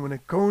resulting when a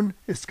cone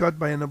is cut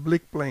by an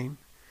oblique plane.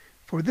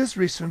 For this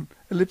reason,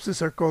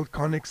 ellipses are called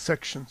conic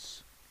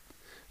sections.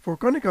 For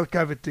conical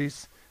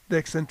cavities, the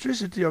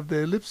eccentricity of the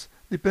ellipse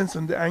depends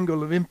on the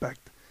angle of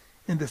impact,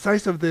 and the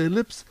size of the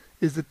ellipse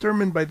is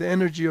determined by the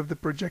energy of the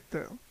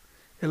projectile.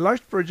 A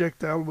large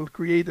projectile will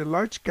create a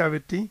large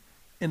cavity,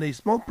 and a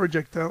small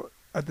projectile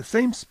at the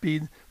same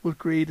speed will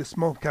create a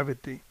small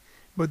cavity,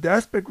 but the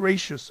aspect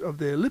ratios of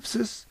the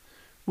ellipses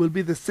will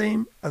be the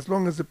same as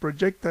long as the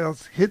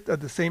projectiles hit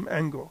at the same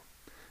angle.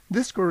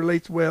 This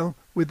correlates well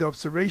with the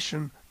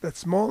observation that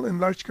small and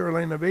large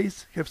Carolina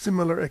bays have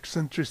similar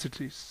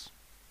eccentricities.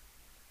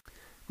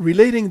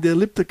 Relating the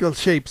elliptical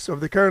shapes of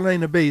the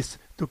Carolina bays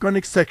to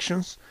conic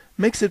sections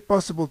makes it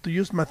possible to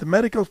use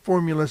mathematical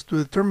formulas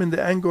to determine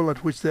the angle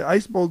at which the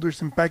ice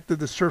boulders impacted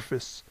the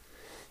surface.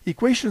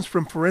 Equations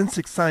from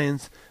forensic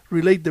science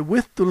relate the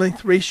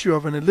width-to-length ratio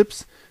of an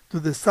ellipse to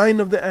the sine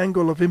of the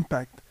angle of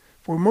impact.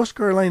 For most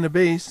Carolina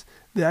bays,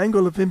 the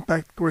angle of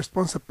impact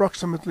corresponds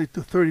approximately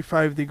to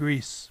 35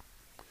 degrees.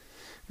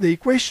 The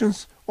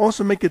equations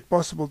also make it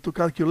possible to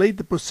calculate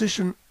the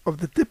position of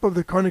the tip of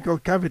the conical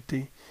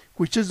cavity,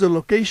 which is the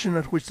location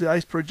at which the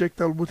ice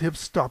projectile would have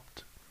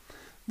stopped.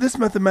 This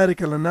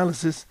mathematical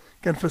analysis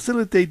can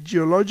facilitate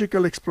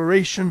geological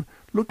exploration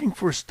looking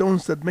for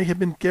stones that may have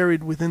been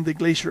carried within the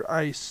glacier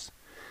ice.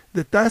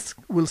 The task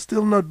will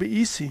still not be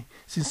easy,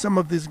 since some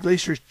of these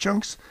glacier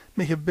chunks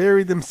may have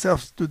buried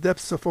themselves to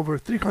depths of over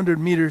 300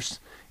 meters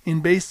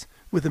in base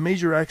with a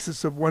major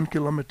axis of 1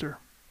 kilometer.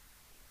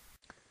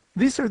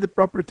 These are the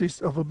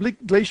properties of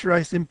oblique glacier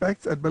ice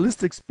impacts at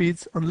ballistic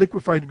speeds on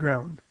liquefied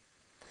ground.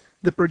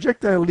 The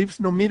projectile leaves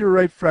no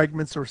meteorite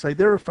fragments or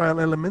siderophile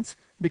elements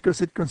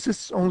because it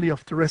consists only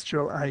of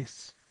terrestrial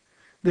ice.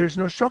 There is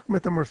no shock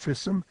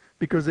metamorphism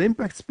because the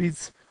impact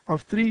speeds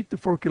of 3 to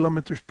 4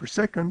 kilometers per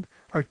second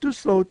are too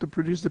slow to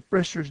produce the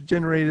pressures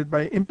generated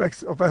by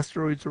impacts of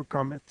asteroids or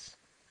comets.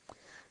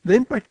 The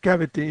impact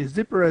cavity is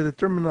deeper at the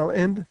terminal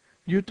end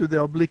due to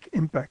the oblique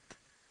impact.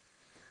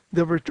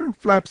 The overturned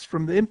flaps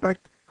from the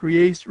impact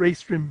create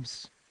raised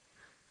rims.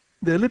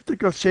 The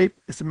elliptical shape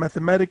is a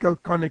mathematical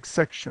conic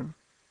section.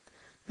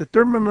 The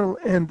terminal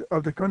end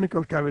of the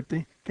conical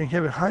cavity can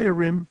have a higher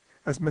rim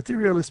as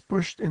material is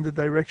pushed in the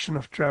direction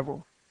of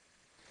travel.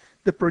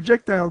 The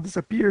projectile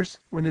disappears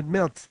when it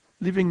melts,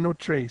 leaving no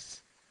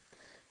trace.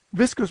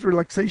 Viscous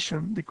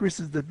relaxation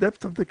decreases the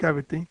depth of the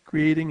cavity,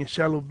 creating a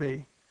shallow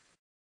bay.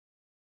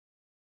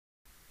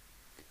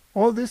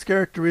 All these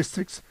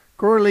characteristics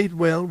correlate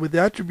well with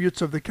the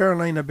attributes of the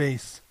Carolina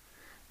bays.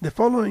 The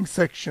following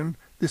section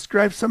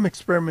describes some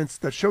experiments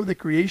that show the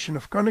creation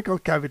of conical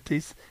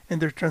cavities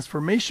and their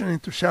transformation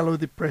into shallow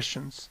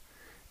depressions.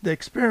 The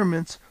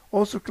experiments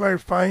also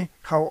clarify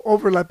how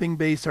overlapping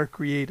bays are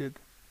created.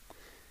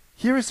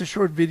 Here is a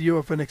short video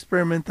of an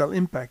experimental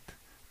impact.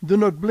 Do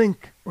not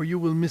blink or you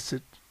will miss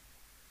it.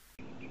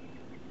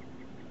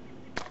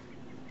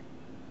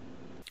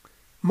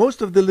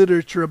 Most of the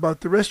literature about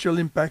terrestrial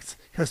impacts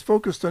has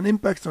focused on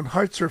impacts on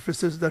hard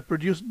surfaces that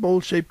produce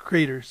bowl-shaped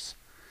craters.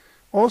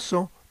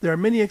 Also, there are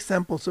many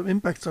examples of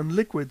impacts on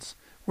liquids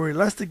where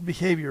elastic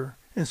behavior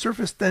and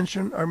surface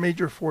tension are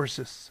major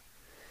forces.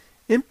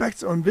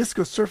 Impacts on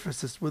viscous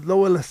surfaces with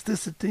low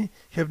elasticity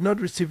have not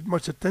received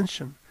much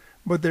attention,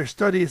 but their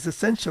study is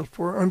essential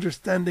for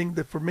understanding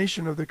the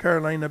formation of the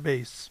Carolina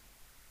bays.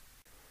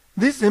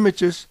 These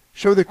images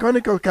show the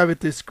conical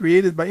cavities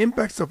created by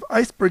impacts of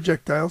ice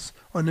projectiles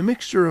on a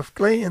mixture of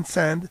clay and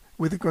sand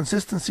with the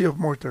consistency of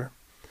mortar.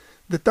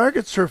 The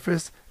target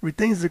surface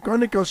retains the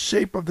conical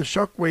shape of the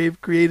shock wave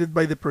created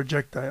by the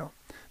projectile.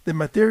 The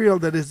material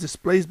that is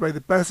displaced by the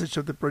passage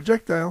of the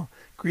projectile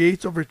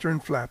creates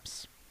overturned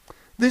flaps.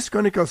 These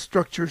conical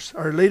structures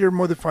are later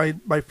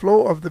modified by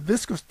flow of the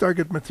viscous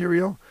target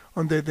material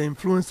under the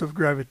influence of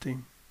gravity.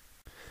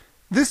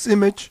 This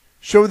image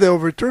shows the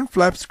overturned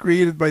flaps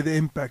created by the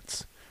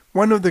impacts.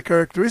 One of the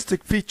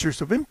characteristic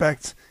features of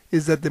impacts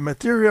is that the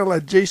material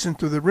adjacent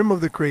to the rim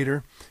of the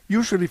crater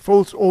usually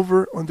folds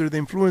over under the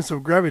influence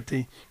of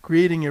gravity,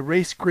 creating a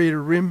raised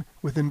crater rim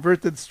with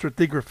inverted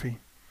stratigraphy.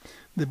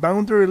 The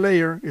boundary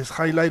layer is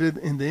highlighted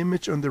in the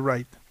image on the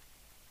right.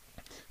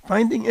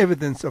 Finding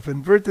evidence of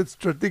inverted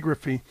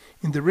stratigraphy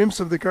in the rims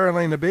of the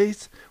Carolina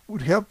bays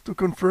would help to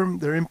confirm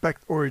their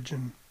impact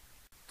origin.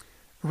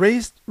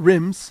 Raised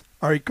rims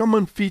are a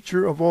common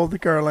feature of all the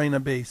Carolina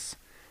bays.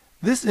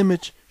 This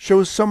image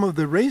shows some of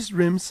the raised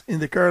rims in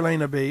the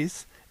Carolina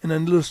bays and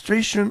an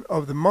illustration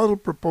of the model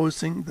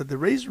proposing that the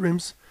raised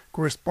rims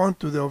correspond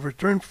to the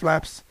overturned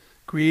flaps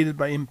created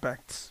by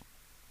impacts.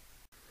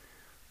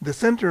 The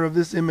center of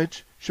this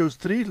image shows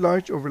three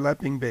large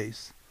overlapping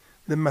bays.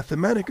 The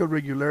mathematical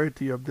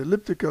regularity of the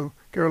elliptical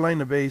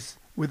Carolina bays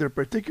with their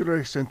particular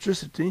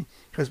eccentricity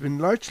has been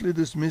largely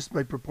dismissed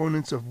by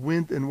proponents of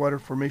wind and water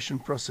formation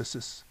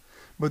processes,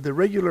 but the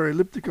regular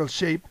elliptical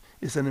shape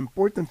is an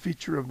important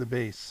feature of the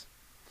bays.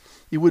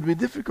 It would be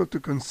difficult to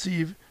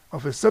conceive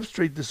of a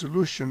substrate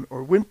dissolution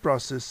or wind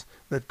process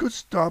that could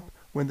stop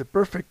when the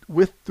perfect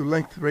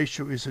width-to-length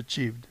ratio is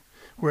achieved,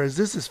 whereas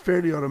this is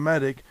fairly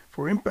automatic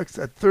for impacts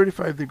at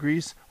 35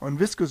 degrees on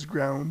viscous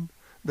ground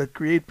that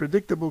create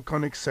predictable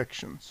conic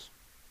sections.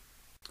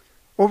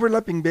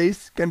 Overlapping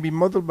bays can be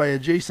modeled by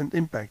adjacent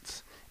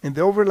impacts, and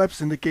the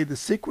overlaps indicate the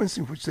sequence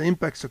in which the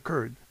impacts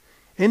occurred.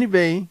 Any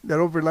bay that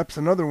overlaps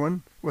another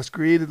one was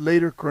created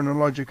later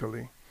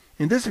chronologically.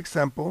 In this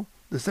example,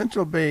 the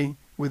central bay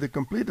with a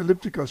complete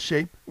elliptical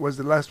shape was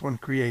the last one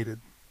created.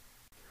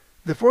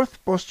 The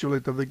fourth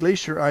postulate of the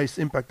glacier ice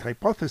impact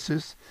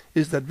hypothesis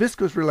is that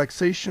viscous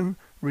relaxation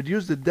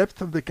reduced the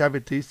depth of the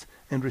cavities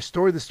and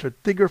restored the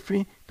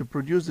stratigraphy to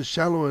produce the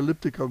shallow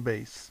elliptical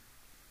bays.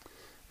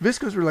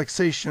 Viscous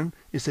relaxation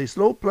is a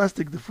slow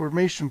plastic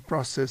deformation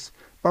process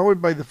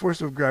powered by the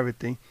force of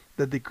gravity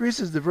that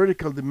decreases the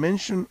vertical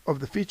dimension of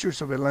the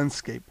features of a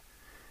landscape.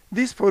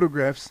 These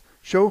photographs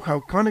show how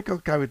conical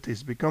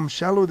cavities become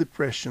shallow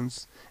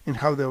depressions and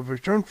how the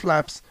overturned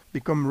flaps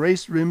become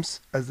raised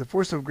rims as the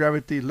force of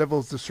gravity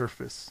levels the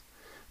surface.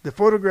 The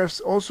photographs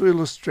also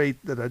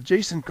illustrate that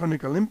adjacent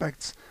conical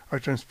impacts are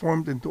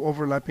transformed into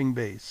overlapping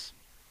bays.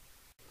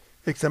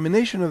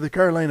 Examination of the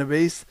Carolina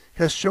bays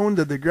has shown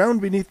that the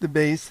ground beneath the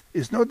bays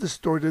is not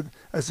distorted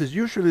as is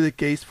usually the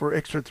case for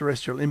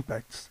extraterrestrial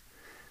impacts.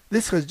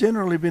 This has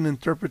generally been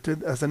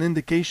interpreted as an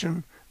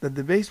indication that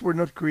the bays were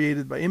not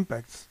created by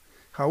impacts.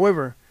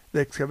 However, the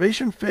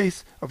excavation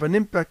phase of an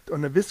impact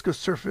on a viscous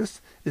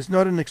surface is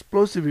not an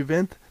explosive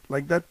event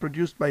like that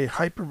produced by a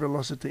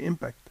hypervelocity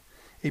impact.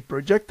 A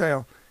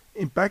projectile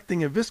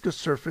impacting a viscous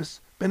surface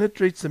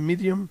penetrates the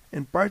medium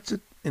and parts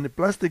it in a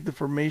plastic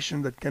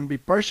deformation that can be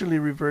partially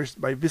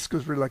reversed by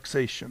viscous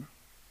relaxation.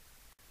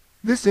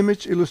 This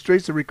image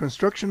illustrates a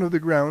reconstruction of the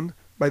ground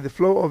by the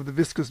flow of the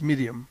viscous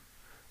medium.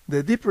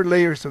 The deeper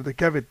layers of the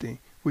cavity,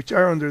 which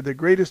are under the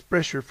greatest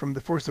pressure from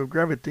the force of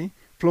gravity,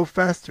 flow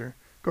faster,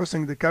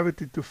 causing the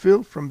cavity to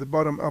fill from the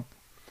bottom up.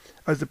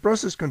 As the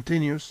process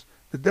continues,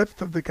 the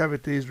depth of the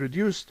cavity is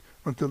reduced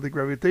until the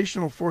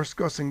gravitational force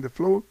causing the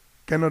flow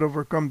cannot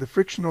overcome the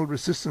frictional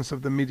resistance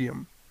of the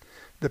medium.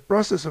 The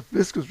process of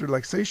viscous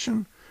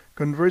relaxation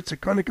converts a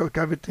conical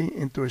cavity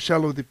into a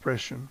shallow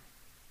depression.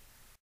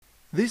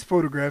 These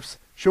photographs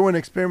show an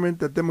experiment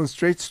that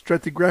demonstrates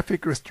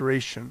stratigraphic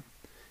restoration.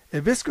 A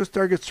viscous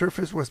target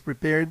surface was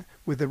prepared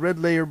with a red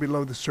layer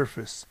below the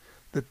surface.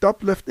 The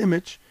top left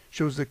image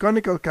shows the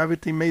conical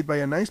cavity made by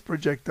an ice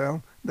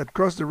projectile that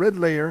crossed the red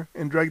layer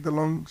and dragged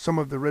along some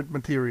of the red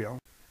material.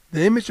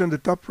 The image on the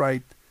top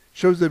right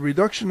shows the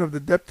reduction of the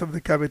depth of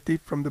the cavity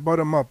from the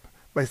bottom up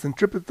by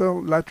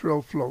centripetal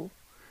lateral flow.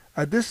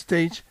 At this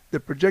stage, the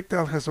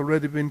projectile has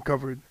already been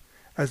covered.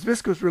 As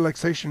viscous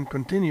relaxation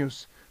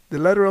continues, the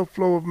lateral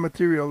flow of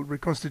material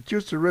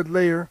reconstitutes the red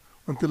layer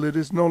until it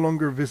is no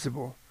longer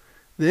visible.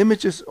 The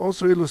images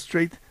also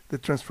illustrate the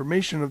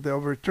transformation of the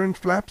overturned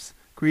flaps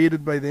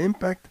created by the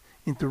impact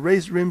into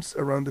raised rims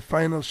around the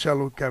final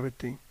shallow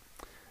cavity.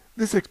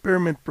 This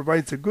experiment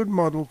provides a good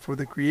model for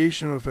the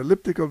creation of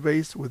elliptical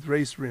bays with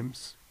raised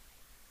rims.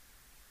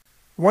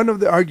 One of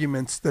the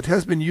arguments that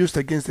has been used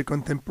against the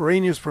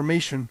contemporaneous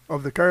formation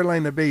of the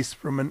Carolina bays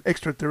from an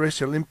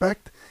extraterrestrial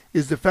impact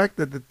is the fact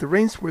that the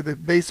terrains where the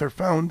bays are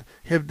found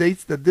have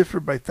dates that differ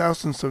by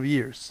thousands of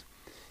years.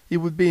 It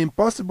would be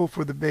impossible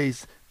for the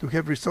bays to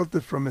have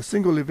resulted from a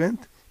single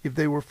event if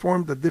they were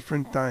formed at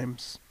different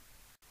times.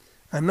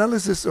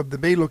 Analysis of the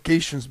bay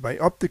locations by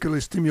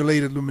optically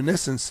stimulated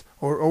luminescence,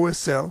 or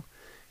OSL,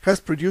 has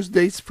produced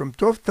dates from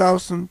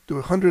 12,000 to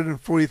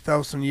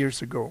 140,000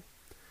 years ago.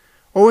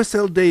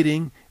 OSL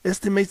dating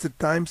estimates the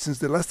time since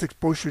the last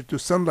exposure to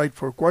sunlight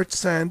for quartz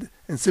sand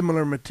and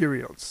similar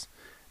materials.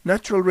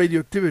 Natural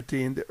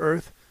radioactivity in the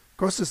Earth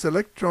causes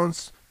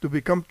electrons to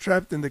become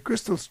trapped in the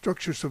crystal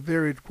structures of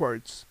varied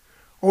quartz.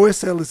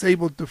 OSL is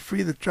able to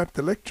free the trapped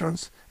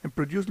electrons and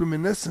produce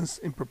luminescence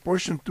in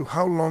proportion to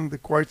how long the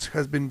quartz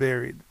has been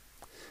buried.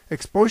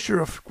 Exposure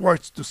of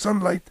quartz to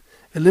sunlight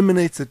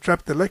eliminates the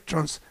trapped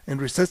electrons and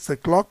resets the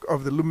clock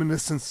of the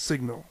luminescence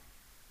signal.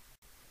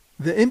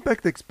 The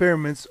impact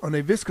experiments on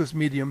a viscous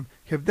medium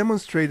have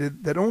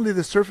demonstrated that only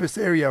the surface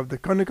area of the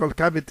conical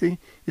cavity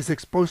is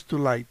exposed to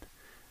light.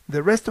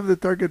 The rest of the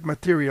target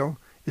material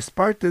is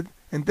parted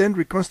and then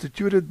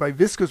reconstituted by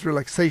viscous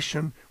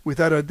relaxation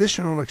without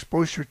additional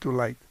exposure to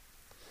light.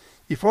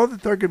 If all the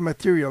target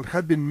material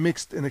had been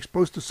mixed and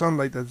exposed to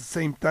sunlight at the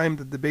same time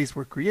that the bays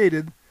were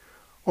created,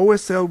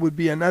 OSL would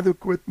be an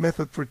adequate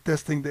method for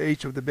testing the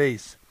age of the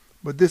bays,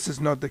 but this is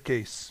not the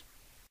case.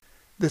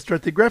 The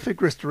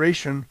stratigraphic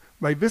restoration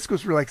by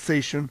viscous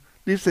relaxation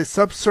leaves a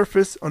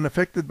subsurface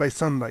unaffected by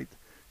sunlight.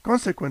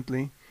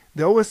 Consequently,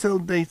 the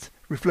OSL dates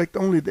reflect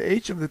only the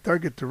age of the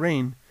target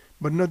terrain,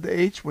 but not the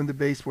age when the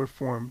bays were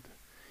formed.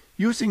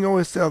 Using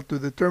OSL to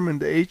determine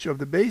the age of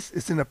the bays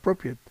is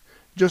inappropriate,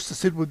 just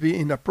as it would be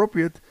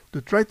inappropriate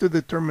to try to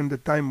determine the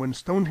time when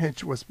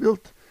Stonehenge was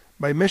built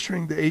by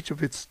measuring the age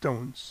of its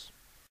stones.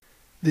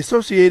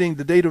 Dissociating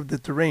the date of the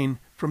terrain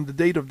from the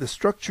date of the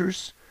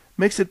structures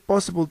makes it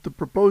possible to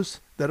propose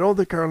that all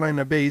the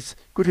Carolina bays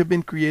could have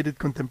been created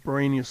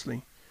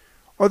contemporaneously.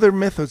 Other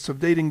methods of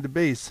dating the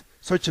bays,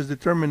 such as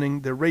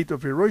determining the rate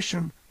of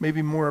erosion, may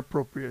be more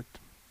appropriate.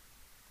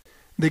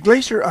 The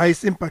glacier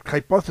ice impact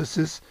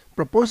hypothesis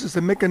proposes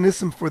a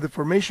mechanism for the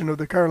formation of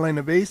the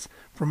Carolina bays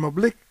from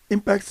oblique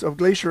impacts of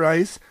glacier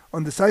ice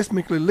on the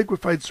seismically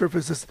liquefied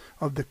surfaces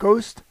of the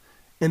coast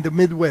and the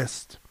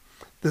Midwest.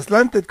 The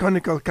slanted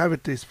conical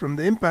cavities from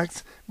the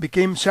impacts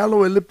became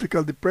shallow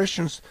elliptical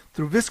depressions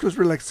through viscous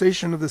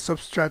relaxation of the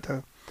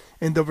substrata,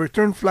 and the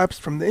overturned flaps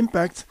from the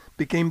impacts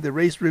became the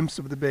raised rims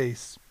of the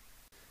bays.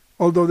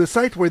 Although the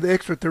site where the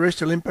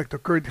extraterrestrial impact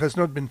occurred has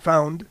not been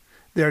found,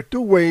 there are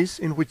two ways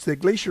in which the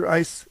glacier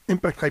ice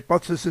impact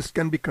hypothesis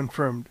can be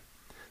confirmed.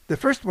 The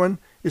first one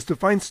is to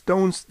find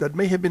stones that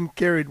may have been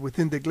carried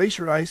within the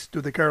glacier ice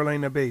to the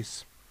Carolina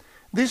bays.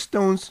 These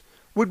stones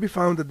would be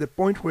found at the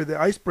point where the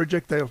ice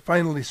projectile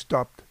finally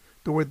stopped,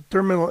 toward the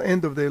terminal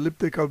end of the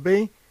elliptical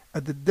bay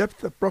at the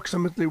depth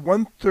approximately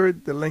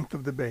 1/3 the length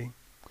of the bay.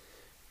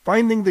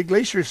 Finding the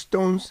glacier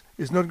stones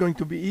is not going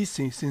to be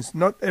easy, since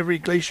not every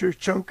glacier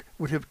chunk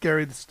would have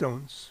carried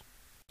stones.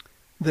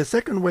 The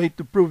second way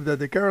to prove that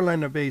the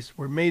Carolina bays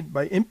were made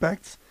by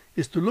impacts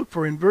is to look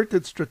for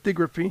inverted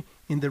stratigraphy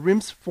in the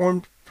rims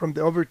formed from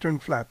the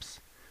overturned flaps.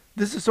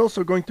 This is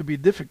also going to be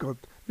difficult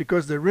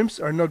because the rims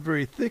are not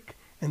very thick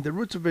and the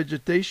roots of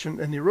vegetation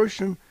and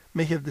erosion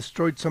may have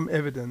destroyed some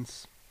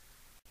evidence.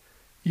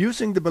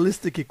 Using the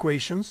ballistic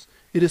equations,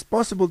 it is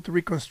possible to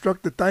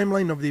reconstruct the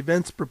timeline of the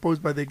events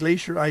proposed by the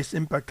glacier ice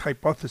impact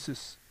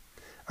hypothesis.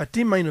 At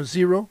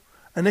T-0,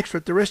 an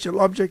extraterrestrial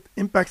object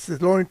impacts the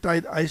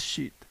Laurentide ice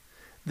sheet.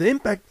 The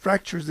impact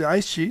fractures the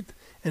ice sheet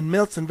and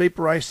melts and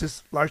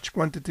vaporizes large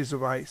quantities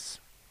of ice.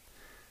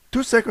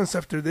 2 seconds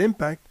after the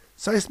impact,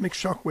 seismic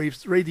shock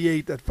waves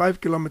radiate at 5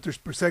 kilometers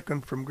per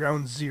second from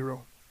ground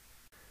zero.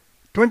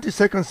 20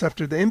 seconds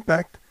after the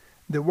impact,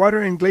 the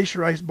water and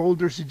glacier ice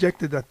boulders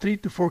ejected at 3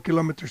 to 4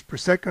 kilometers per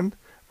second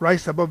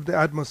rise above the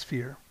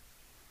atmosphere.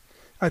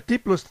 At T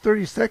plus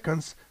 30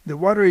 seconds, the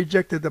water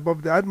ejected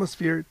above the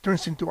atmosphere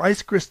turns into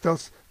ice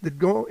crystals that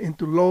go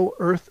into low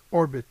Earth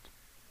orbit.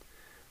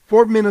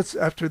 4 minutes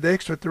after the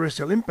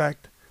extraterrestrial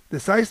impact, the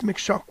seismic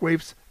shock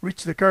waves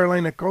reach the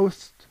Carolina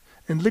coast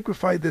and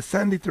liquefy the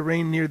sandy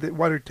terrain near the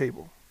water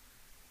table.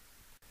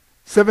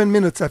 7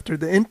 minutes after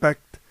the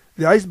impact,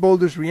 the ice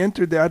boulders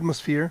re-enter the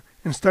atmosphere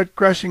and start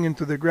crashing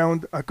into the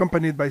ground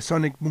accompanied by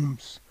sonic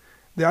booms.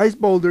 The ice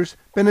boulders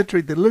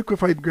penetrate the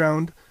liquefied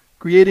ground,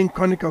 creating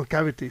conical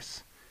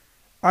cavities.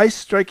 Ice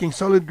striking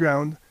solid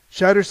ground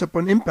shatters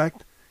upon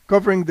impact,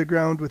 covering the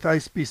ground with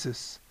ice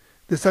pieces.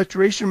 The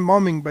saturation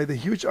bombing by the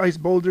huge ice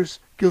boulders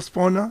kills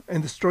fauna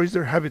and destroys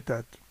their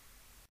habitat.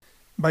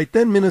 By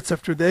 10 minutes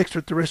after the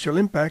extraterrestrial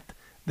impact,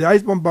 the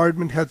ice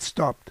bombardment had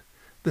stopped.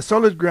 The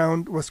solid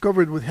ground was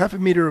covered with half a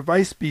meter of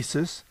ice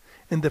pieces,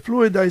 and the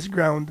fluidized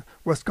ground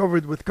was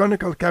covered with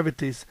conical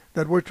cavities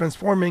that were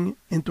transforming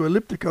into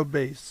elliptical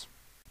bays.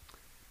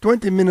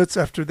 20 minutes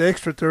after the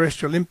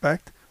extraterrestrial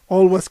impact,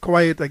 all was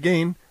quiet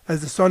again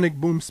as the sonic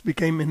booms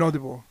became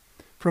inaudible.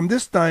 From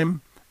this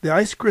time, the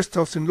ice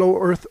crystals in low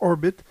Earth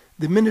orbit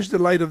diminished the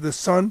light of the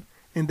sun,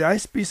 and the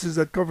ice pieces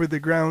that covered the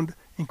ground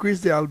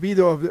increased the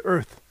albedo of the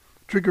Earth,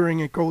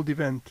 triggering a cold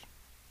event.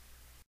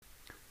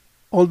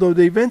 Although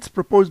the events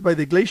proposed by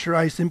the glacier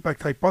ice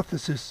impact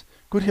hypothesis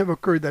could have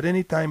occurred at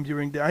any time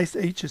during the ice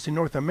ages in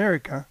North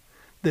America,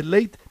 the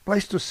late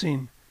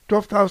Pleistocene,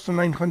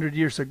 12,900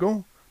 years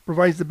ago,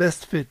 provides the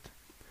best fit.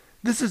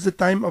 This is the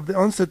time of the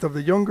onset of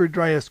the Younger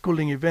Dryas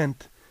cooling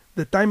event,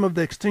 the time of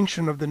the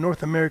extinction of the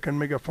North American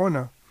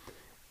megafauna,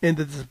 and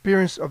the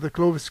disappearance of the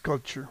Clovis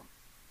culture.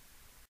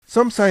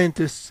 Some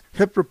scientists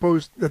have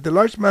proposed that the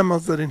large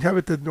mammals that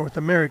inhabited North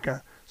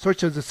America,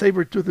 such as the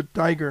saber-toothed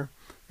tiger,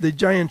 the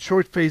giant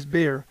short-faced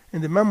bear,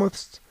 and the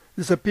mammoths,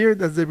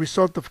 disappeared as the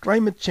result of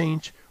climate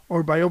change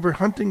or by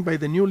overhunting by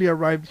the newly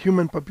arrived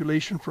human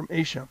population from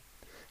Asia.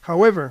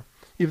 However,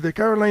 if the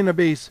Carolina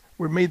bays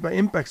were made by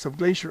impacts of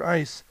glacier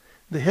ice,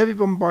 the heavy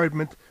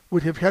bombardment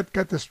would have had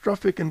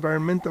catastrophic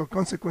environmental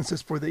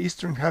consequences for the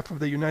eastern half of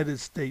the United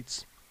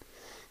States.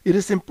 It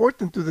is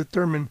important to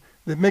determine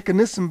the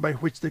mechanism by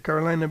which the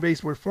Carolina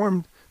bays were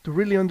formed to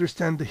really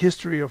understand the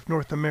history of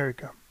North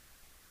America.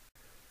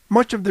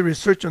 Much of the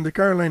research on the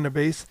Carolina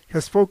bays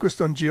has focused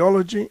on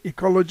geology,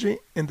 ecology,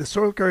 and the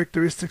soil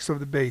characteristics of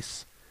the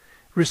bays.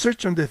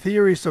 Research on the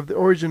theories of the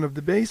origin of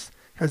the bays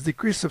has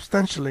decreased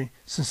substantially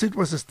since it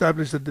was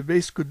established that the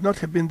bays could not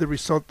have been the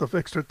result of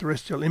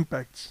extraterrestrial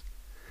impacts.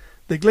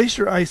 The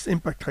glacier ice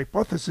impact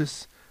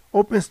hypothesis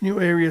opens new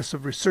areas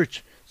of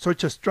research,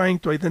 such as trying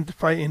to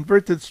identify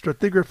inverted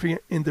stratigraphy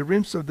in the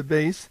rims of the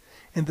bays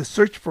and the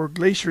search for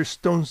glacier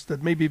stones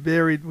that may be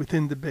buried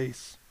within the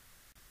bays.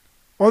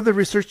 Other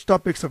research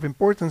topics of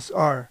importance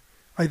are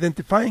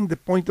identifying the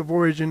point of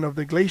origin of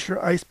the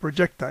glacier ice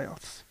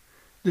projectiles,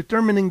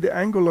 determining the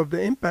angle of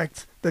the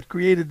impacts that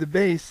created the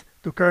bays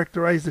to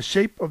characterize the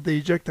shape of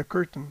the ejecta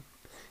curtain,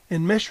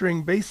 and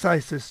measuring bay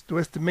sizes to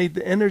estimate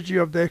the energy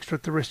of the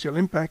extraterrestrial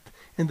impact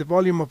and the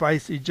volume of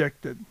ice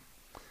ejected.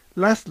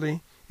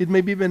 Lastly, it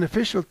may be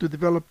beneficial to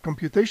develop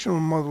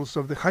computational models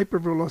of the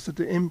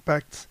hypervelocity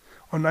impacts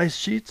on ice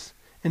sheets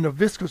and of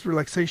viscous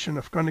relaxation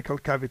of conical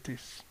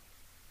cavities.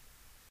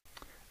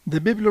 The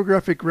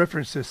bibliographic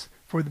references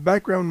for the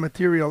background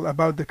material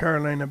about the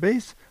Carolina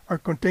bays are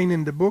contained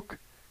in the book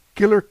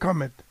Killer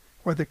Comet: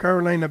 What the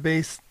Carolina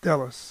Bays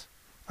Tell Us,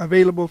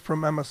 available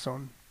from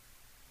Amazon.